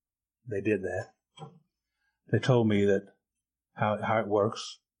works. They did that. They told me that how it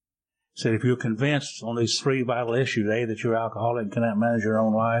works. Said if you're convinced on these three vital issues, A, that you're alcoholic and cannot manage your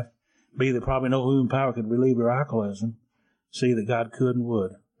own life, B, that probably no human power could relieve your alcoholism, C, that God could and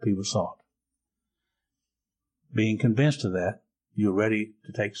would, people sought. Being convinced of that, you're ready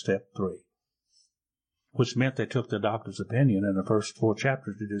to take step 3. Which meant they took the doctor's opinion in the first 4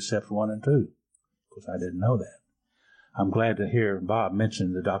 chapters to do steps 1 and 2. Of course, I didn't know that. I'm glad to hear Bob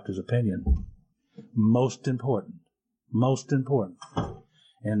mention the doctor's opinion. Most important. Most important.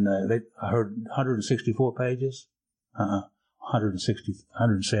 And I heard 164 pages.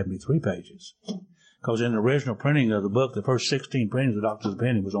 173 pages. Because in the original printing of the book, the first 16 printings of the doctor's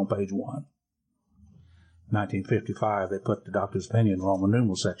opinion was on page 1. 1955, they put the doctor's opinion in the Roman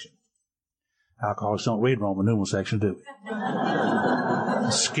numeral section. Alcoholics don't read Roman numeral section, do we?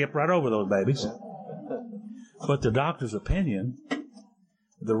 Skip right over those babies. But the doctor's opinion,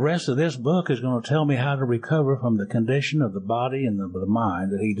 the rest of this book is going to tell me how to recover from the condition of the body and the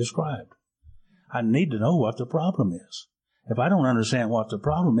mind that he described. I need to know what the problem is. If I don't understand what the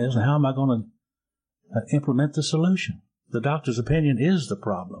problem is, how am I going to implement the solution? The doctor's opinion is the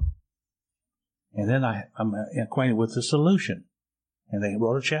problem. And then I'm acquainted with the solution. And they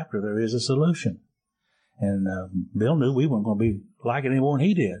wrote a chapter, there is a solution. And Bill knew we weren't going to be like it any more than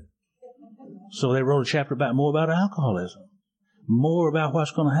he did. So they wrote a chapter more about alcoholism. More about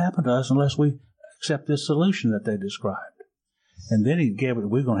what's going to happen to us unless we accept this solution that they described. And then he gave it,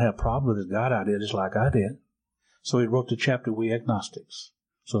 we're going to have problems with this God idea just like I did. So he wrote the chapter, We Agnostics,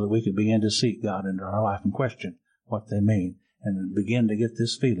 so that we could begin to seek God into our life and question what they mean and begin to get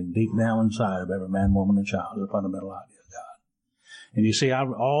this feeling deep down inside of every man, woman, and child, the fundamental idea of God. And you see,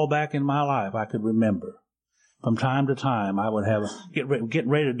 all back in my life, I could remember from time to time I would have getting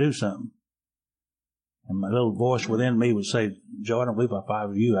ready to do something. And my little voice within me would say, Joe, I don't believe if I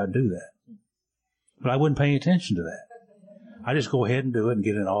were you, I'd do that. But I wouldn't pay attention to that. I just go ahead and do it and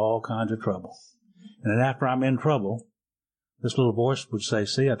get in all kinds of trouble. And then after I'm in trouble, this little voice would say,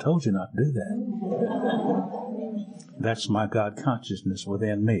 see, I told you not to do that. That's my God consciousness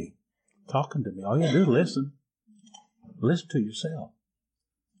within me, talking to me. All you have to do is listen. Listen to yourself.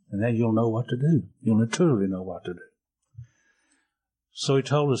 And then you'll know what to do. You'll truly know what to do. So he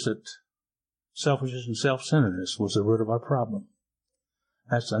told us that selfishness and self-centeredness was the root of our problem.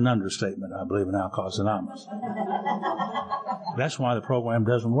 That's an understatement, I believe, in Alcoholics Anonymous. That's why the program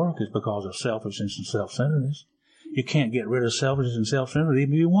doesn't work, is because of selfishness and self-centeredness. You can't get rid of selfishness and self-centeredness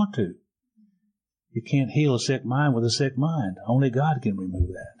even if you want to. You can't heal a sick mind with a sick mind. Only God can remove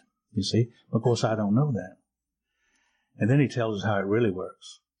that, you see. Of course, I don't know that. And then he tells us how it really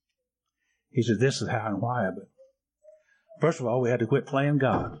works. He says, this is how and why of it. First of all, we had to quit playing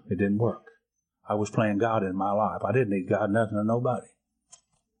God. It didn't work. I was playing God in my life. I didn't need God, nothing, or nobody.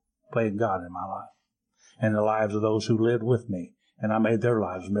 Playing God in my life. And the lives of those who lived with me. And I made their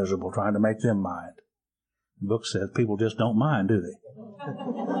lives miserable, trying to make them mind. The book says people just don't mind, do they?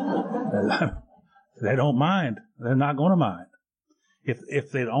 They don't mind. They're not going to mind.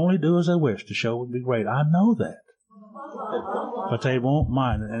 If they'd only do as they wish, the show would be great. I know that. But they won't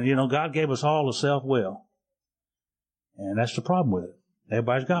mind. And, you know, God gave us all a self-will. And that's the problem with it.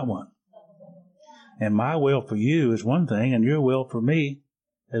 Everybody's got one. And my will for you is one thing, and your will for me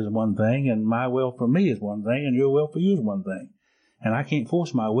is one thing, and my will for me is one thing, and your will for you is one thing. And I can't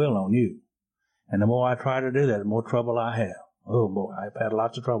force my will on you. And the more I try to do that, the more trouble I have. Oh boy, I've had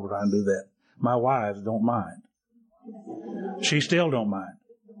lots of trouble trying to do that. My wives don't mind. She still don't mind.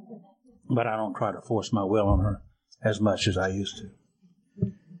 But I don't try to force my will on her as much as I used to.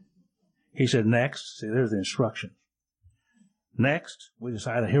 He said, next, see, there's the instructions. Next, we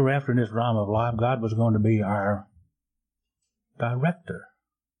decided hereafter in this drama of life, God was going to be our director.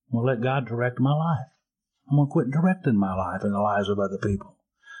 I'm going to let God direct my life. I'm going to quit directing my life and the lives of other people.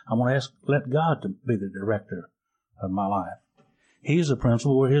 I'm going to let God to be the director of my life. He's the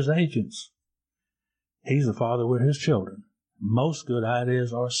principal. We're his agents. He's the Father. We're his children. Most good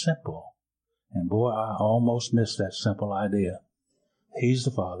ideas are simple. And boy, I almost missed that simple idea. He's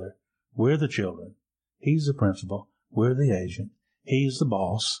the Father. We're the children. He's the principal. We're the agent. He's the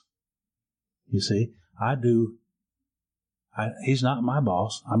boss. You see, he's not my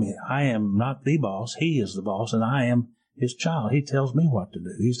boss. I mean, I am not the boss. He is the boss, and I am his child. He tells me what to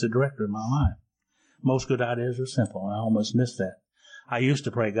do. He's the director of my life. Most good ideas are simple, and I almost missed that. I used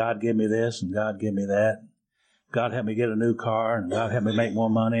to pray, God, give me this, and God, give me that. God, help me get a new car, and God, help me make more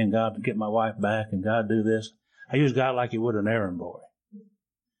money, and God, get my wife back, and God, do this. I use God like you would an errand boy.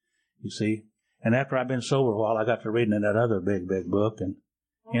 You see? And after I've been sober a while, I got to reading in that other big book, and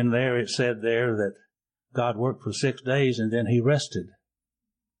in there it said there that God worked for 6 days, and then he rested.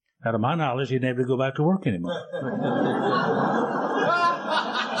 Out of my knowledge, he never go back to work anymore.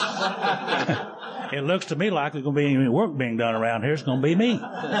 It looks to me like there's going to be any work being done around here. It's going to be me.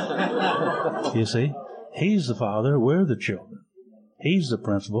 You see? He's the Father. We're the children. He's the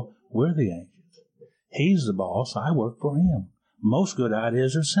principal. We're the agents. He's the boss. I work for him. Most good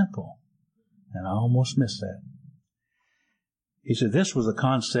ideas are simple. And I almost missed that. He said this was the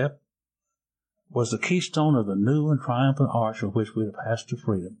concept, was the keystone of the new and triumphant arch of which we have passed to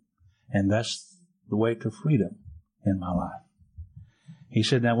freedom. And that's the way to freedom in my life. He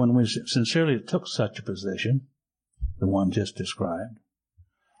said, now when we sincerely took such a position, the one just described,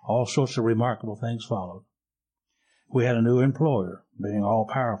 all sorts of remarkable things followed. We had a new employer, being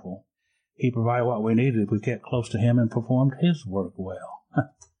all-powerful. He provided what we needed if we kept close to him and performed his work well.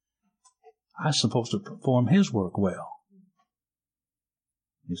 I'm supposed to perform his work well.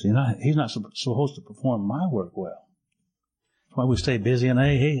 You see, he's not supposed to perform my work well. That's why we stay busy in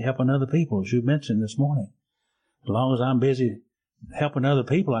AA, helping other people, as you mentioned this morning. As long as I'm busy helping other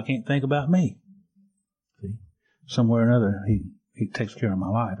people, I can't think about me. See, somewhere or another, he takes care of my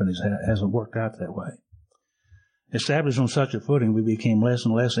life, and it hasn't worked out that way. Established on such a footing, we became less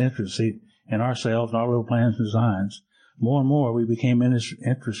and less interested in ourselves and our little plans and designs. More and more, we became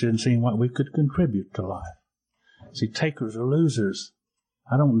interested in seeing what we could contribute to life. See, takers are losers.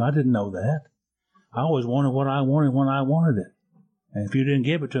 I didn't know that. I always wanted what I wanted when I wanted it. And if you didn't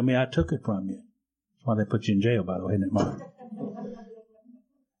give it to me, I took it from you. That's why they put you in jail, by the way, isn't it, Mark?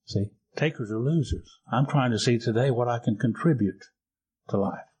 See, takers are losers. I'm trying to see today what I can contribute to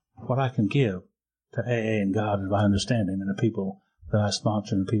life, what I can give to AA and God as I understand Him, and the people that I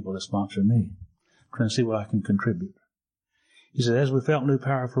sponsor and the people that sponsor me. I'm trying to see what I can contribute. He said, as we felt new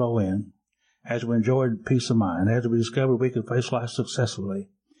power flow in, as we enjoyed peace of mind, as we discovered we could face life successfully,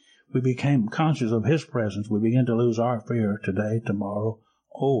 we became conscious of His presence. We began to lose our fear today, tomorrow,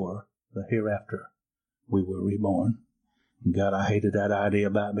 or the hereafter. We were reborn. And God, I hated that idea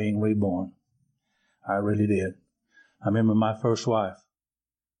about being reborn. I really did. I remember my first wife.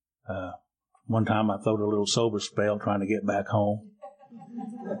 One time I threw a little sober spell trying to get back home.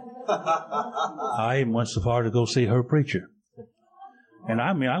 I even went so far to go see her preacher. And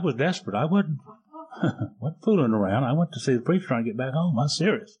I was desperate. I wasn't fooling around. I went to see the preacher trying to get back home. I was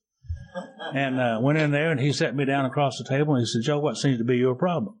serious. And went in there, and he sat me down across the table, and he said, Joe, what seems to be your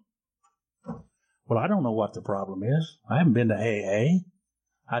problem? Well, I don't know what the problem is. I haven't been to AA.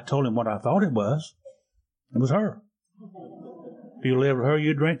 I told him what I thought it was. It was her. If you live with her,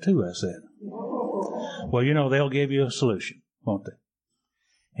 you drink too, I said. Well, they'll give you a solution, won't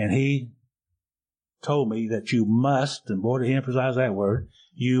they? And he told me that you must, and boy, did he emphasize that word,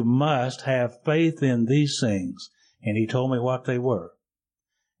 you must have faith in these things. And he told me what they were.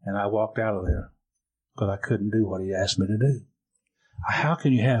 And I walked out of there because I couldn't do what he asked me to do. How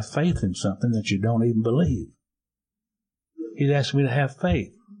can you have faith in something that you don't even believe? He's asked me to have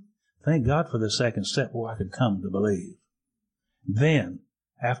faith. Thank God for the second step where I could come to believe. Then,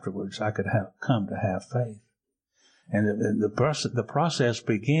 afterwards, I could come to have faith. And the process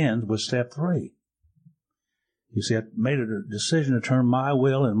begins with step 3. You see, I made a decision to turn my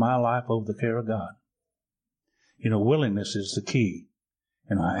will and my life over to the care of God. Willingness is the key.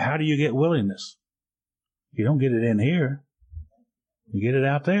 And how do you get willingness? You don't get it in here. You get it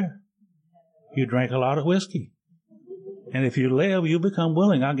out there. You drink a lot of whiskey. And if you live, you become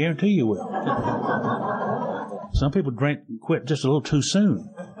willing. I guarantee you will. Some people drink and quit just a little too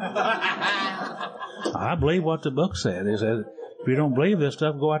soon. I believe what the book said is that if you don't believe this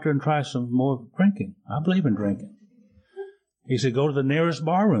stuff, go out there and try some more drinking. I believe in drinking. He said, go to the nearest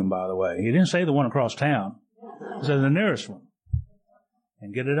bar room, by the way. He didn't say the one across town. He said the nearest one.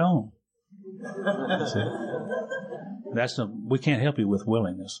 And get it on. See? We can't help you with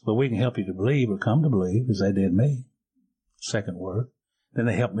willingness, but we can help you to believe or come to believe, as they did me. Second word. Then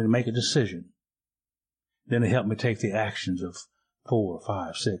they helped me to make a decision. Then they helped me take the actions of 4,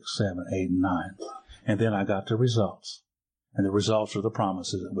 5, 6, 7, 8, and 9. And then I got the results. And the results are the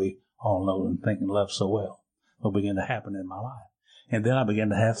promises that we all know and think and love so well. Will begin to happen in my life. And then I began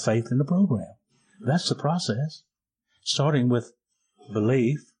to have faith in the program. That's the process. Starting with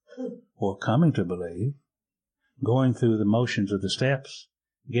belief, or coming to believe, going through the motions of the steps,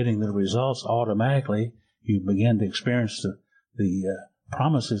 getting the results automatically, you begin to experience the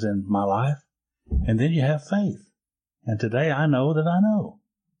promises in my life, and then you have faith. And today I know that I know.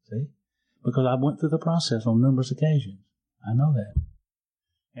 See? Because I went through the process on numerous occasions. I know that.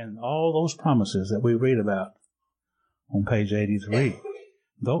 And all those promises that we read about on page 83,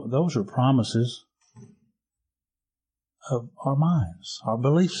 those are promises of our minds, our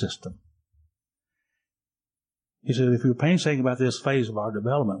belief system. He said, if you're painstaking about this phase of our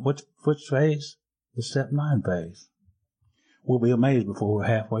development, which phase? The step 9 phase. We'll be amazed before we're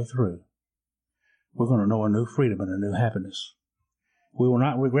halfway through. We're going to know a new freedom and a new happiness. We will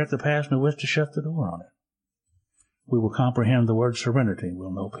not regret the past nor wish to shut the door on it. We will comprehend the word serenity and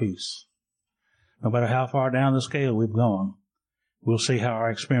we'll know peace. No matter how far down the scale we've gone, we'll see how our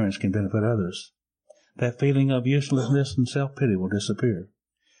experience can benefit others. That feeling of uselessness and self-pity will disappear.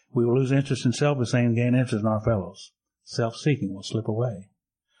 We will lose interest in self-esteem and gain interest in our fellows. Self-seeking will slip away.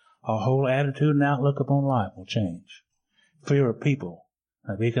 Our whole attitude and outlook upon life will change. Fear of people,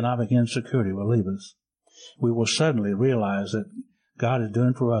 of economic insecurity will leave us. We will suddenly realize that God is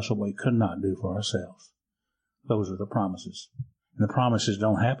doing for us what we could not do for ourselves. Those are the promises. And the promises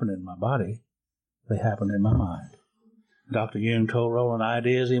don't happen in my body. They happen in my mind. Dr. Jung told Roland,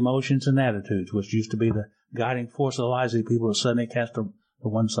 ideas, emotions, and attitudes, which used to be the guiding force of the lives of people, are suddenly cast to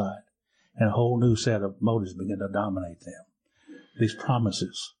one side, and a whole new set of motives begin to dominate them. These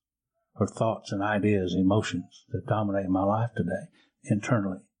promises are thoughts and ideas, emotions that dominate my life today,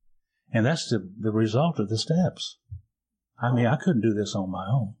 internally. And that's the result of the steps. I mean, I couldn't do this on my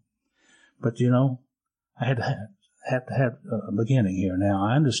own. But, you know, I had to have a beginning here. Now,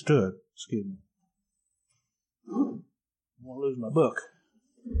 I understood, excuse me, I won't lose my book.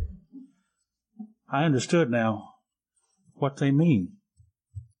 I understood now what they mean.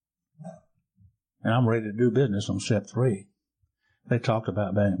 And I'm ready to do business on step 3. They talked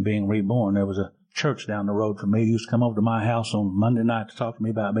about being reborn. There was a church down the road from me who used to come over to my house on Monday night to talk to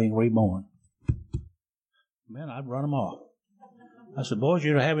me about being reborn. Man, I'd run them off. I said, boys,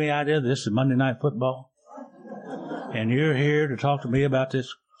 you don't have any idea this is Monday Night Football? And you're here to talk to me about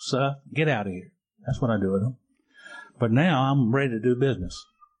this stuff? Get out of here. That's what I do with them. But now I'm ready to do business.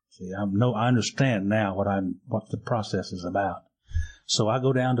 See, I understand now what the process is about. So I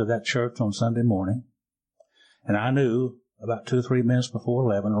go down to that church on Sunday morning, and I knew about 2 or 3 minutes before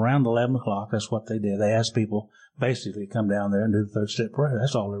 11, around 11 o'clock, that's what they did. They asked people basically to come down there and do the 3rd step prayer.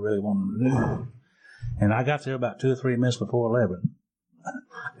 That's all they really wanted to do. And I got there about 2 or 3 minutes before 11.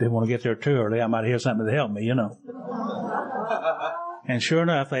 Didn't want to get there too early. I might hear something to help me, you know. And sure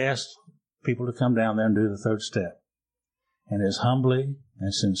enough, they asked people to come down there and do the 3rd step. And as humbly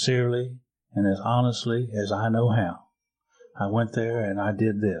and sincerely and as honestly as I know how, I went there and I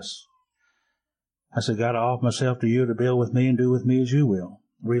did this. I said, God, I offer myself to you to build with me and do with me as you will.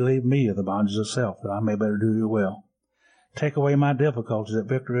 Relieve me of the bondages of self, that I may better do your will. Take away my difficulties, that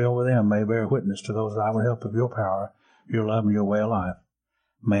victory over them may bear witness to those that I would help of your power, your love, and your way of life.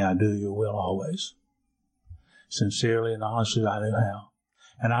 May I do your will always. Sincerely and honestly, I knew how.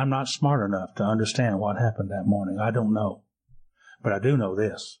 And I'm not smart enough to understand what happened that morning. I don't know. But I do know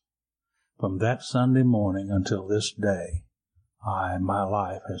this. From that Sunday morning until this day, my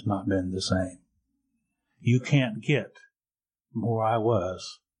life has not been the same. You can't get from where I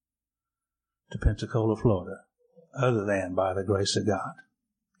was to Pensacola, Florida, other than by the grace of God.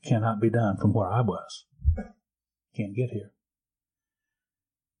 Cannot be done from where I was. Can't get here.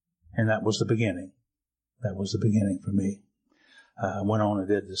 And that was the beginning. That was the beginning for me. I went on and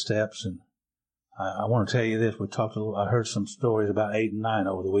did the steps, and I want to tell you this. I heard some stories about 8 and 9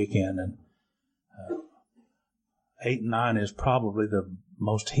 over the weekend, and 8 and 9 is probably the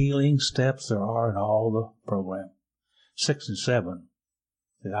most healing steps there are in all the program. 6 and 7.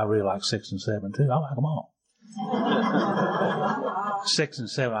 I really like 6 and 7 too. I like them all. 6 and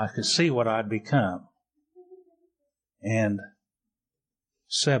 7, I could see what I'd become. And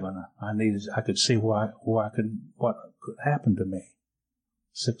 7, I could see what could happen to me.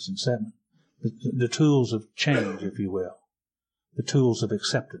 6 and 7. The tools of change, if you will. The tools of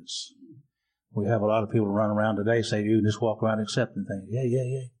acceptance. We have a lot of people run around today say you can just walk around accepting things.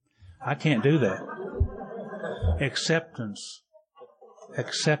 Yeah. I can't do that. Acceptance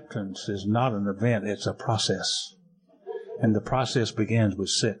is not an event, it's a process. And the process begins with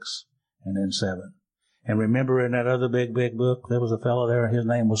 6 and then 7. And remember in that other big book, there was a fellow there, his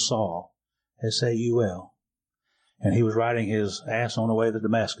name was Saul, S-A-U-L. And he was riding his ass on the way to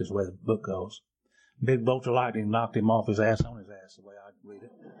Damascus, the way the book goes. Big bolt of lightning knocked him off his ass on his ass, the way I read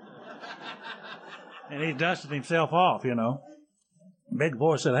it. And he dusted himself off, you know. Big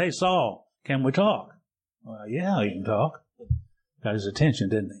voice said, "Hey, Saul, can we talk?" Well, yeah, he can talk. Got his attention,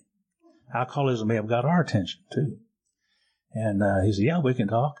 didn't he? Alcoholism may have got our attention, too. And he said, "Yeah, we can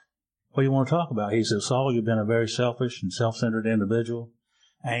talk. What do you want to talk about?" He said, "Saul, you've been a very selfish and self-centered individual,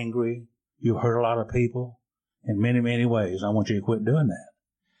 angry. You've hurt a lot of people in many, many ways. I want you to quit doing that."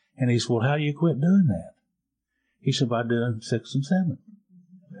 And he said, "Well, how do you quit doing that?" He said, "By doing 6 and 7.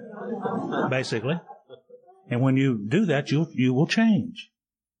 Basically. And when you do that, you will change.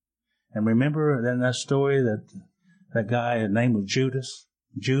 And remember then that story that guy, his name was Judas?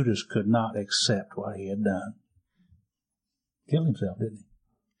 Judas could not accept what he had done. Killed himself, didn't he?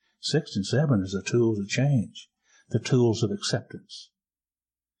 6 and 7 is the tools of change, the tools of acceptance.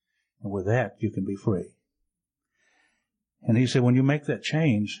 And with that, you can be free. And he said, when you make that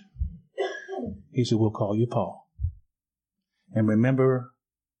change, he said, we'll call you Paul. And remember,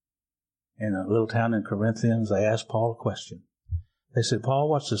 in a little town in Corinthians, they asked Paul a question. They said, "Paul,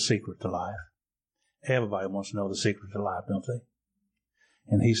 what's the secret to life?" Everybody wants to know the secret to life, don't they?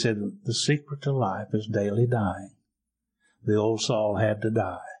 And he said, the secret to life is daily dying. The old Saul had to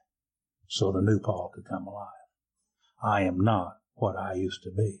die so the new Paul could come alive. I am not what I used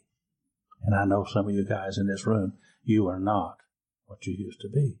to be. And I know some of you guys in this room, you are not what you used to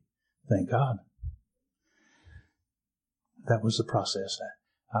be. Thank God. That was the process.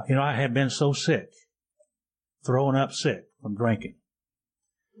 I had been so sick, throwing up sick from drinking,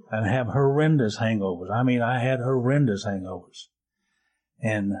 and have horrendous hangovers. I mean, I had horrendous hangovers.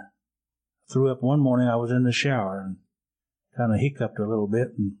 And threw up one morning. I was in the shower and kind of hiccuped a little bit,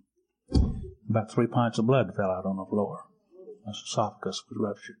 and about 3 pints of blood fell out on the floor. My esophagus was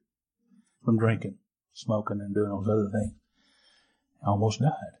ruptured from drinking, smoking, and doing those other things. I almost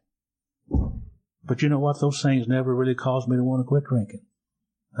died. But you know what? Those things never really caused me to want to quit drinking.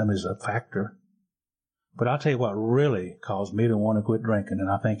 That is a factor. But I'll tell you what really caused me to want to quit drinking,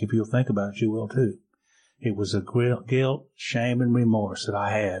 and I think if you'll think about it, you will too. It was the guilt, shame, and remorse that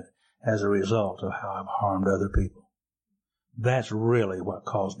I had as a result of how I've harmed other people. That's really what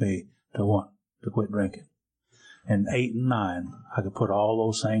caused me to want to quit drinking. And 8 and 9, I could put all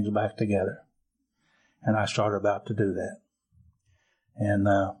those things back together. And I started about to do that. And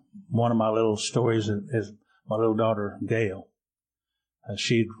one of my little stories is my little daughter, Gail.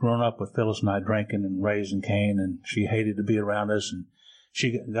 She'd grown up with Phyllis and I drinking and raised in Cain, and she hated to be around us. And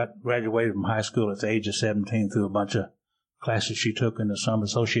she graduated from high school at the age of 17 through a bunch of classes she took in the summer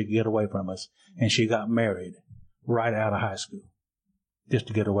so she'd get away from us. And she got married right out of high school just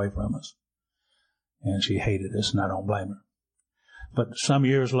to get away from us. And she hated us, and I don't blame her. But some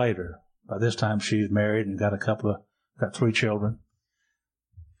years later, by this time she's married and got 3 children.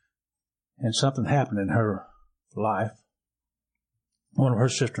 And something happened in her life. One of her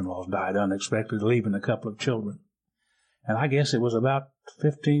sister-in-laws died unexpectedly, leaving a couple of children. And I guess it was about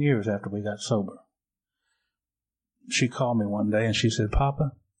 15 years after we got sober. She called me one day and she said,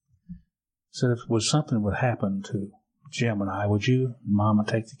 "Papa," said, "if something would happen to Jim and I, would you and Mama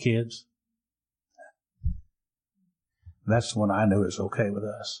take the kids?" That's when I knew it was okay with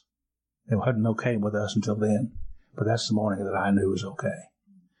us. It wasn't okay with us until then, but that's the morning that I knew it was okay.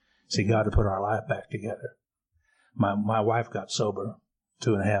 See, God had put our life back together. My wife got sober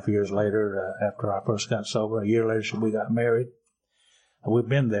 2.5 years later, after I first got sober. A year later, we got married. And we've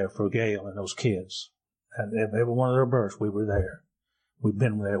been there for Gail and those kids. At every one of their births, we were there. We've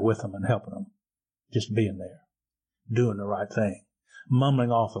been there with them and helping them. Just being there. Doing the right thing.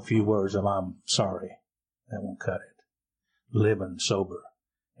 Mumbling off a few words of "I'm sorry." That won't cut it. Living sober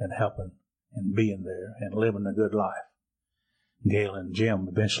and helping and being there and living a good life. Gail and Jim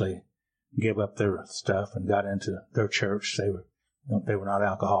eventually gave up their stuff and got into their church. They were not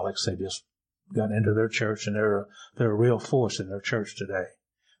alcoholics. They just got into their church, and they're a real force in their church today.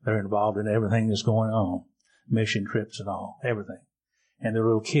 They're involved in everything that's going on, mission trips and all, everything. And their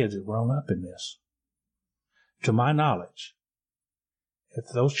little kids have grown up in this. To my knowledge, if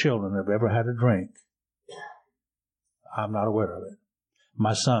those children have ever had a drink, I'm not aware of it.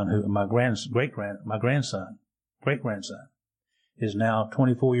 My son, my great-grandson, is now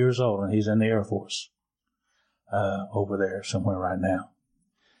 24 years old, and he's in the Air Force over there somewhere right now.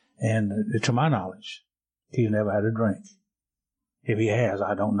 And to my knowledge, he's never had a drink. If he has,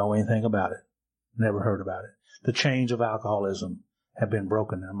 I don't know anything about it. Never heard about it. The chains of alcoholism have been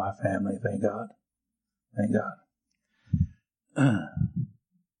broken in my family, thank God. Thank God.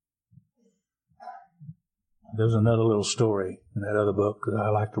 There's another little story in that other book that I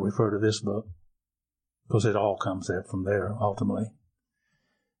like to refer to this book because it all comes there from there ultimately.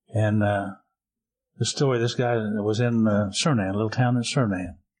 And the story, this guy was in Suriname, a little town in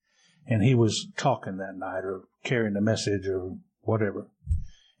Suriname, and he was talking that night or carrying a message or whatever.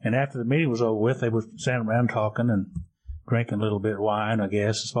 And after the meeting was over with, they were standing around talking and drinking a little bit of wine, I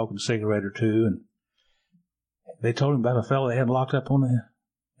guess, and smoking a cigarette or two. And they told him about a fellow they had locked up in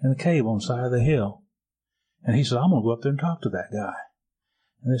a cave on the side of the hill. And he said, I'm going to go up there and talk to that guy.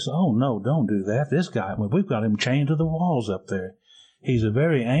 And they said, oh, no, don't do that. This guy, we've got him chained to the walls up there. He's a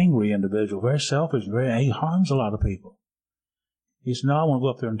very angry individual, very selfish, he harms a lot of people. He said, no, I want to go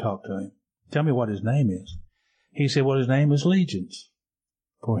up there and talk to him. Tell me what his name is. He said, well, his name is Legions,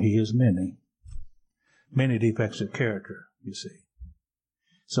 for he is many. Many defects of character, you see.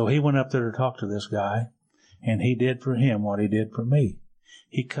 So he went up there to talk to this guy, and he did for him what he did for me.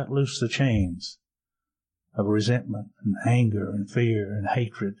 He cut loose the chains of resentment and anger and fear and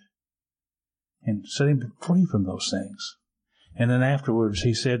hatred and set him free from those things. And then afterwards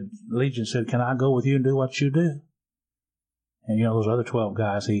he said, Legion said, can I go with you and do what you do? And you know, those other 12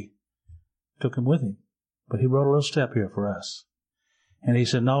 guys, he took him with him. But he wrote a little step here for us. And he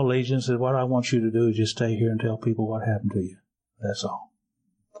said, no, Legion said, what I want you to do is just stay here and tell people what happened to you. That's all.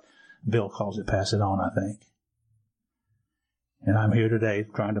 Bill calls it pass it on, I think. And I'm here today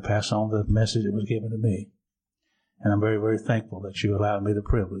trying to pass on the message that was given to me. And I'm very, very thankful that you allowed me the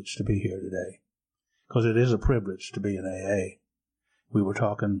privilege to be here today. Because it is a privilege to be in AA. We were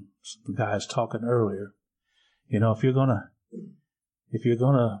talking, the guys talking earlier. You know, if you're gonna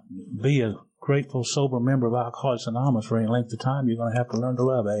be a grateful, sober member of Alcoholics Anonymous for any length of time, you're gonna have to learn to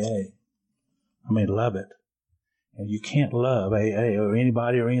love AA. I mean, love it. And you can't love AA or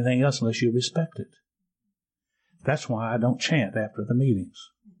anybody or anything else unless you respect it. That's why I don't chant after the meetings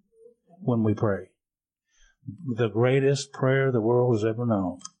when we pray. The greatest prayer the world has ever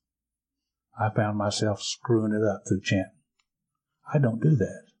known. I found myself screwing it up through chanting. I don't do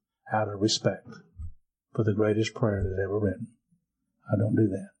that out of respect for the greatest prayer that's ever written. I don't do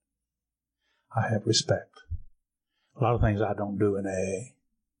that. I have respect. A lot of things I don't do in AA.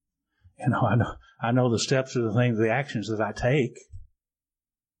 You know, I know the steps of the things, the actions that I take.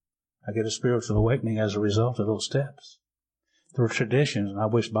 I get a spiritual awakening as a result of those steps. There are traditions, and I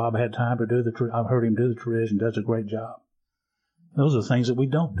wish Bob had time to do I've heard him do the tradition, does a great job. Those are things that we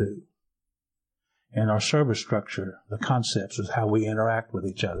don't do. And our service structure, the concepts is how we interact with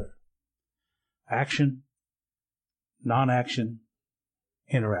each other. Action, non-action,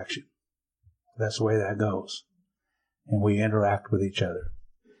 interaction. That's the way that goes. And we interact with each other.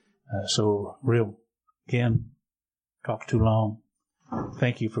 Again, talk too long.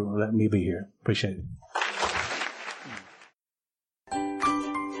 Thank you for letting me be here. Appreciate it.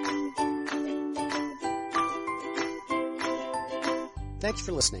 Thanks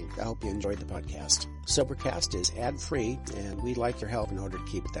for listening. I hope you enjoyed the podcast. Sobercast is ad-free, and we'd like your help in order to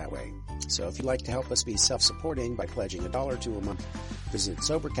keep it that way. So if you'd like to help us be self-supporting by pledging $1 or $2 a month, visit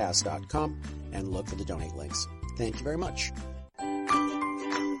Sobercast.com and look for the donate links. Thank you very much.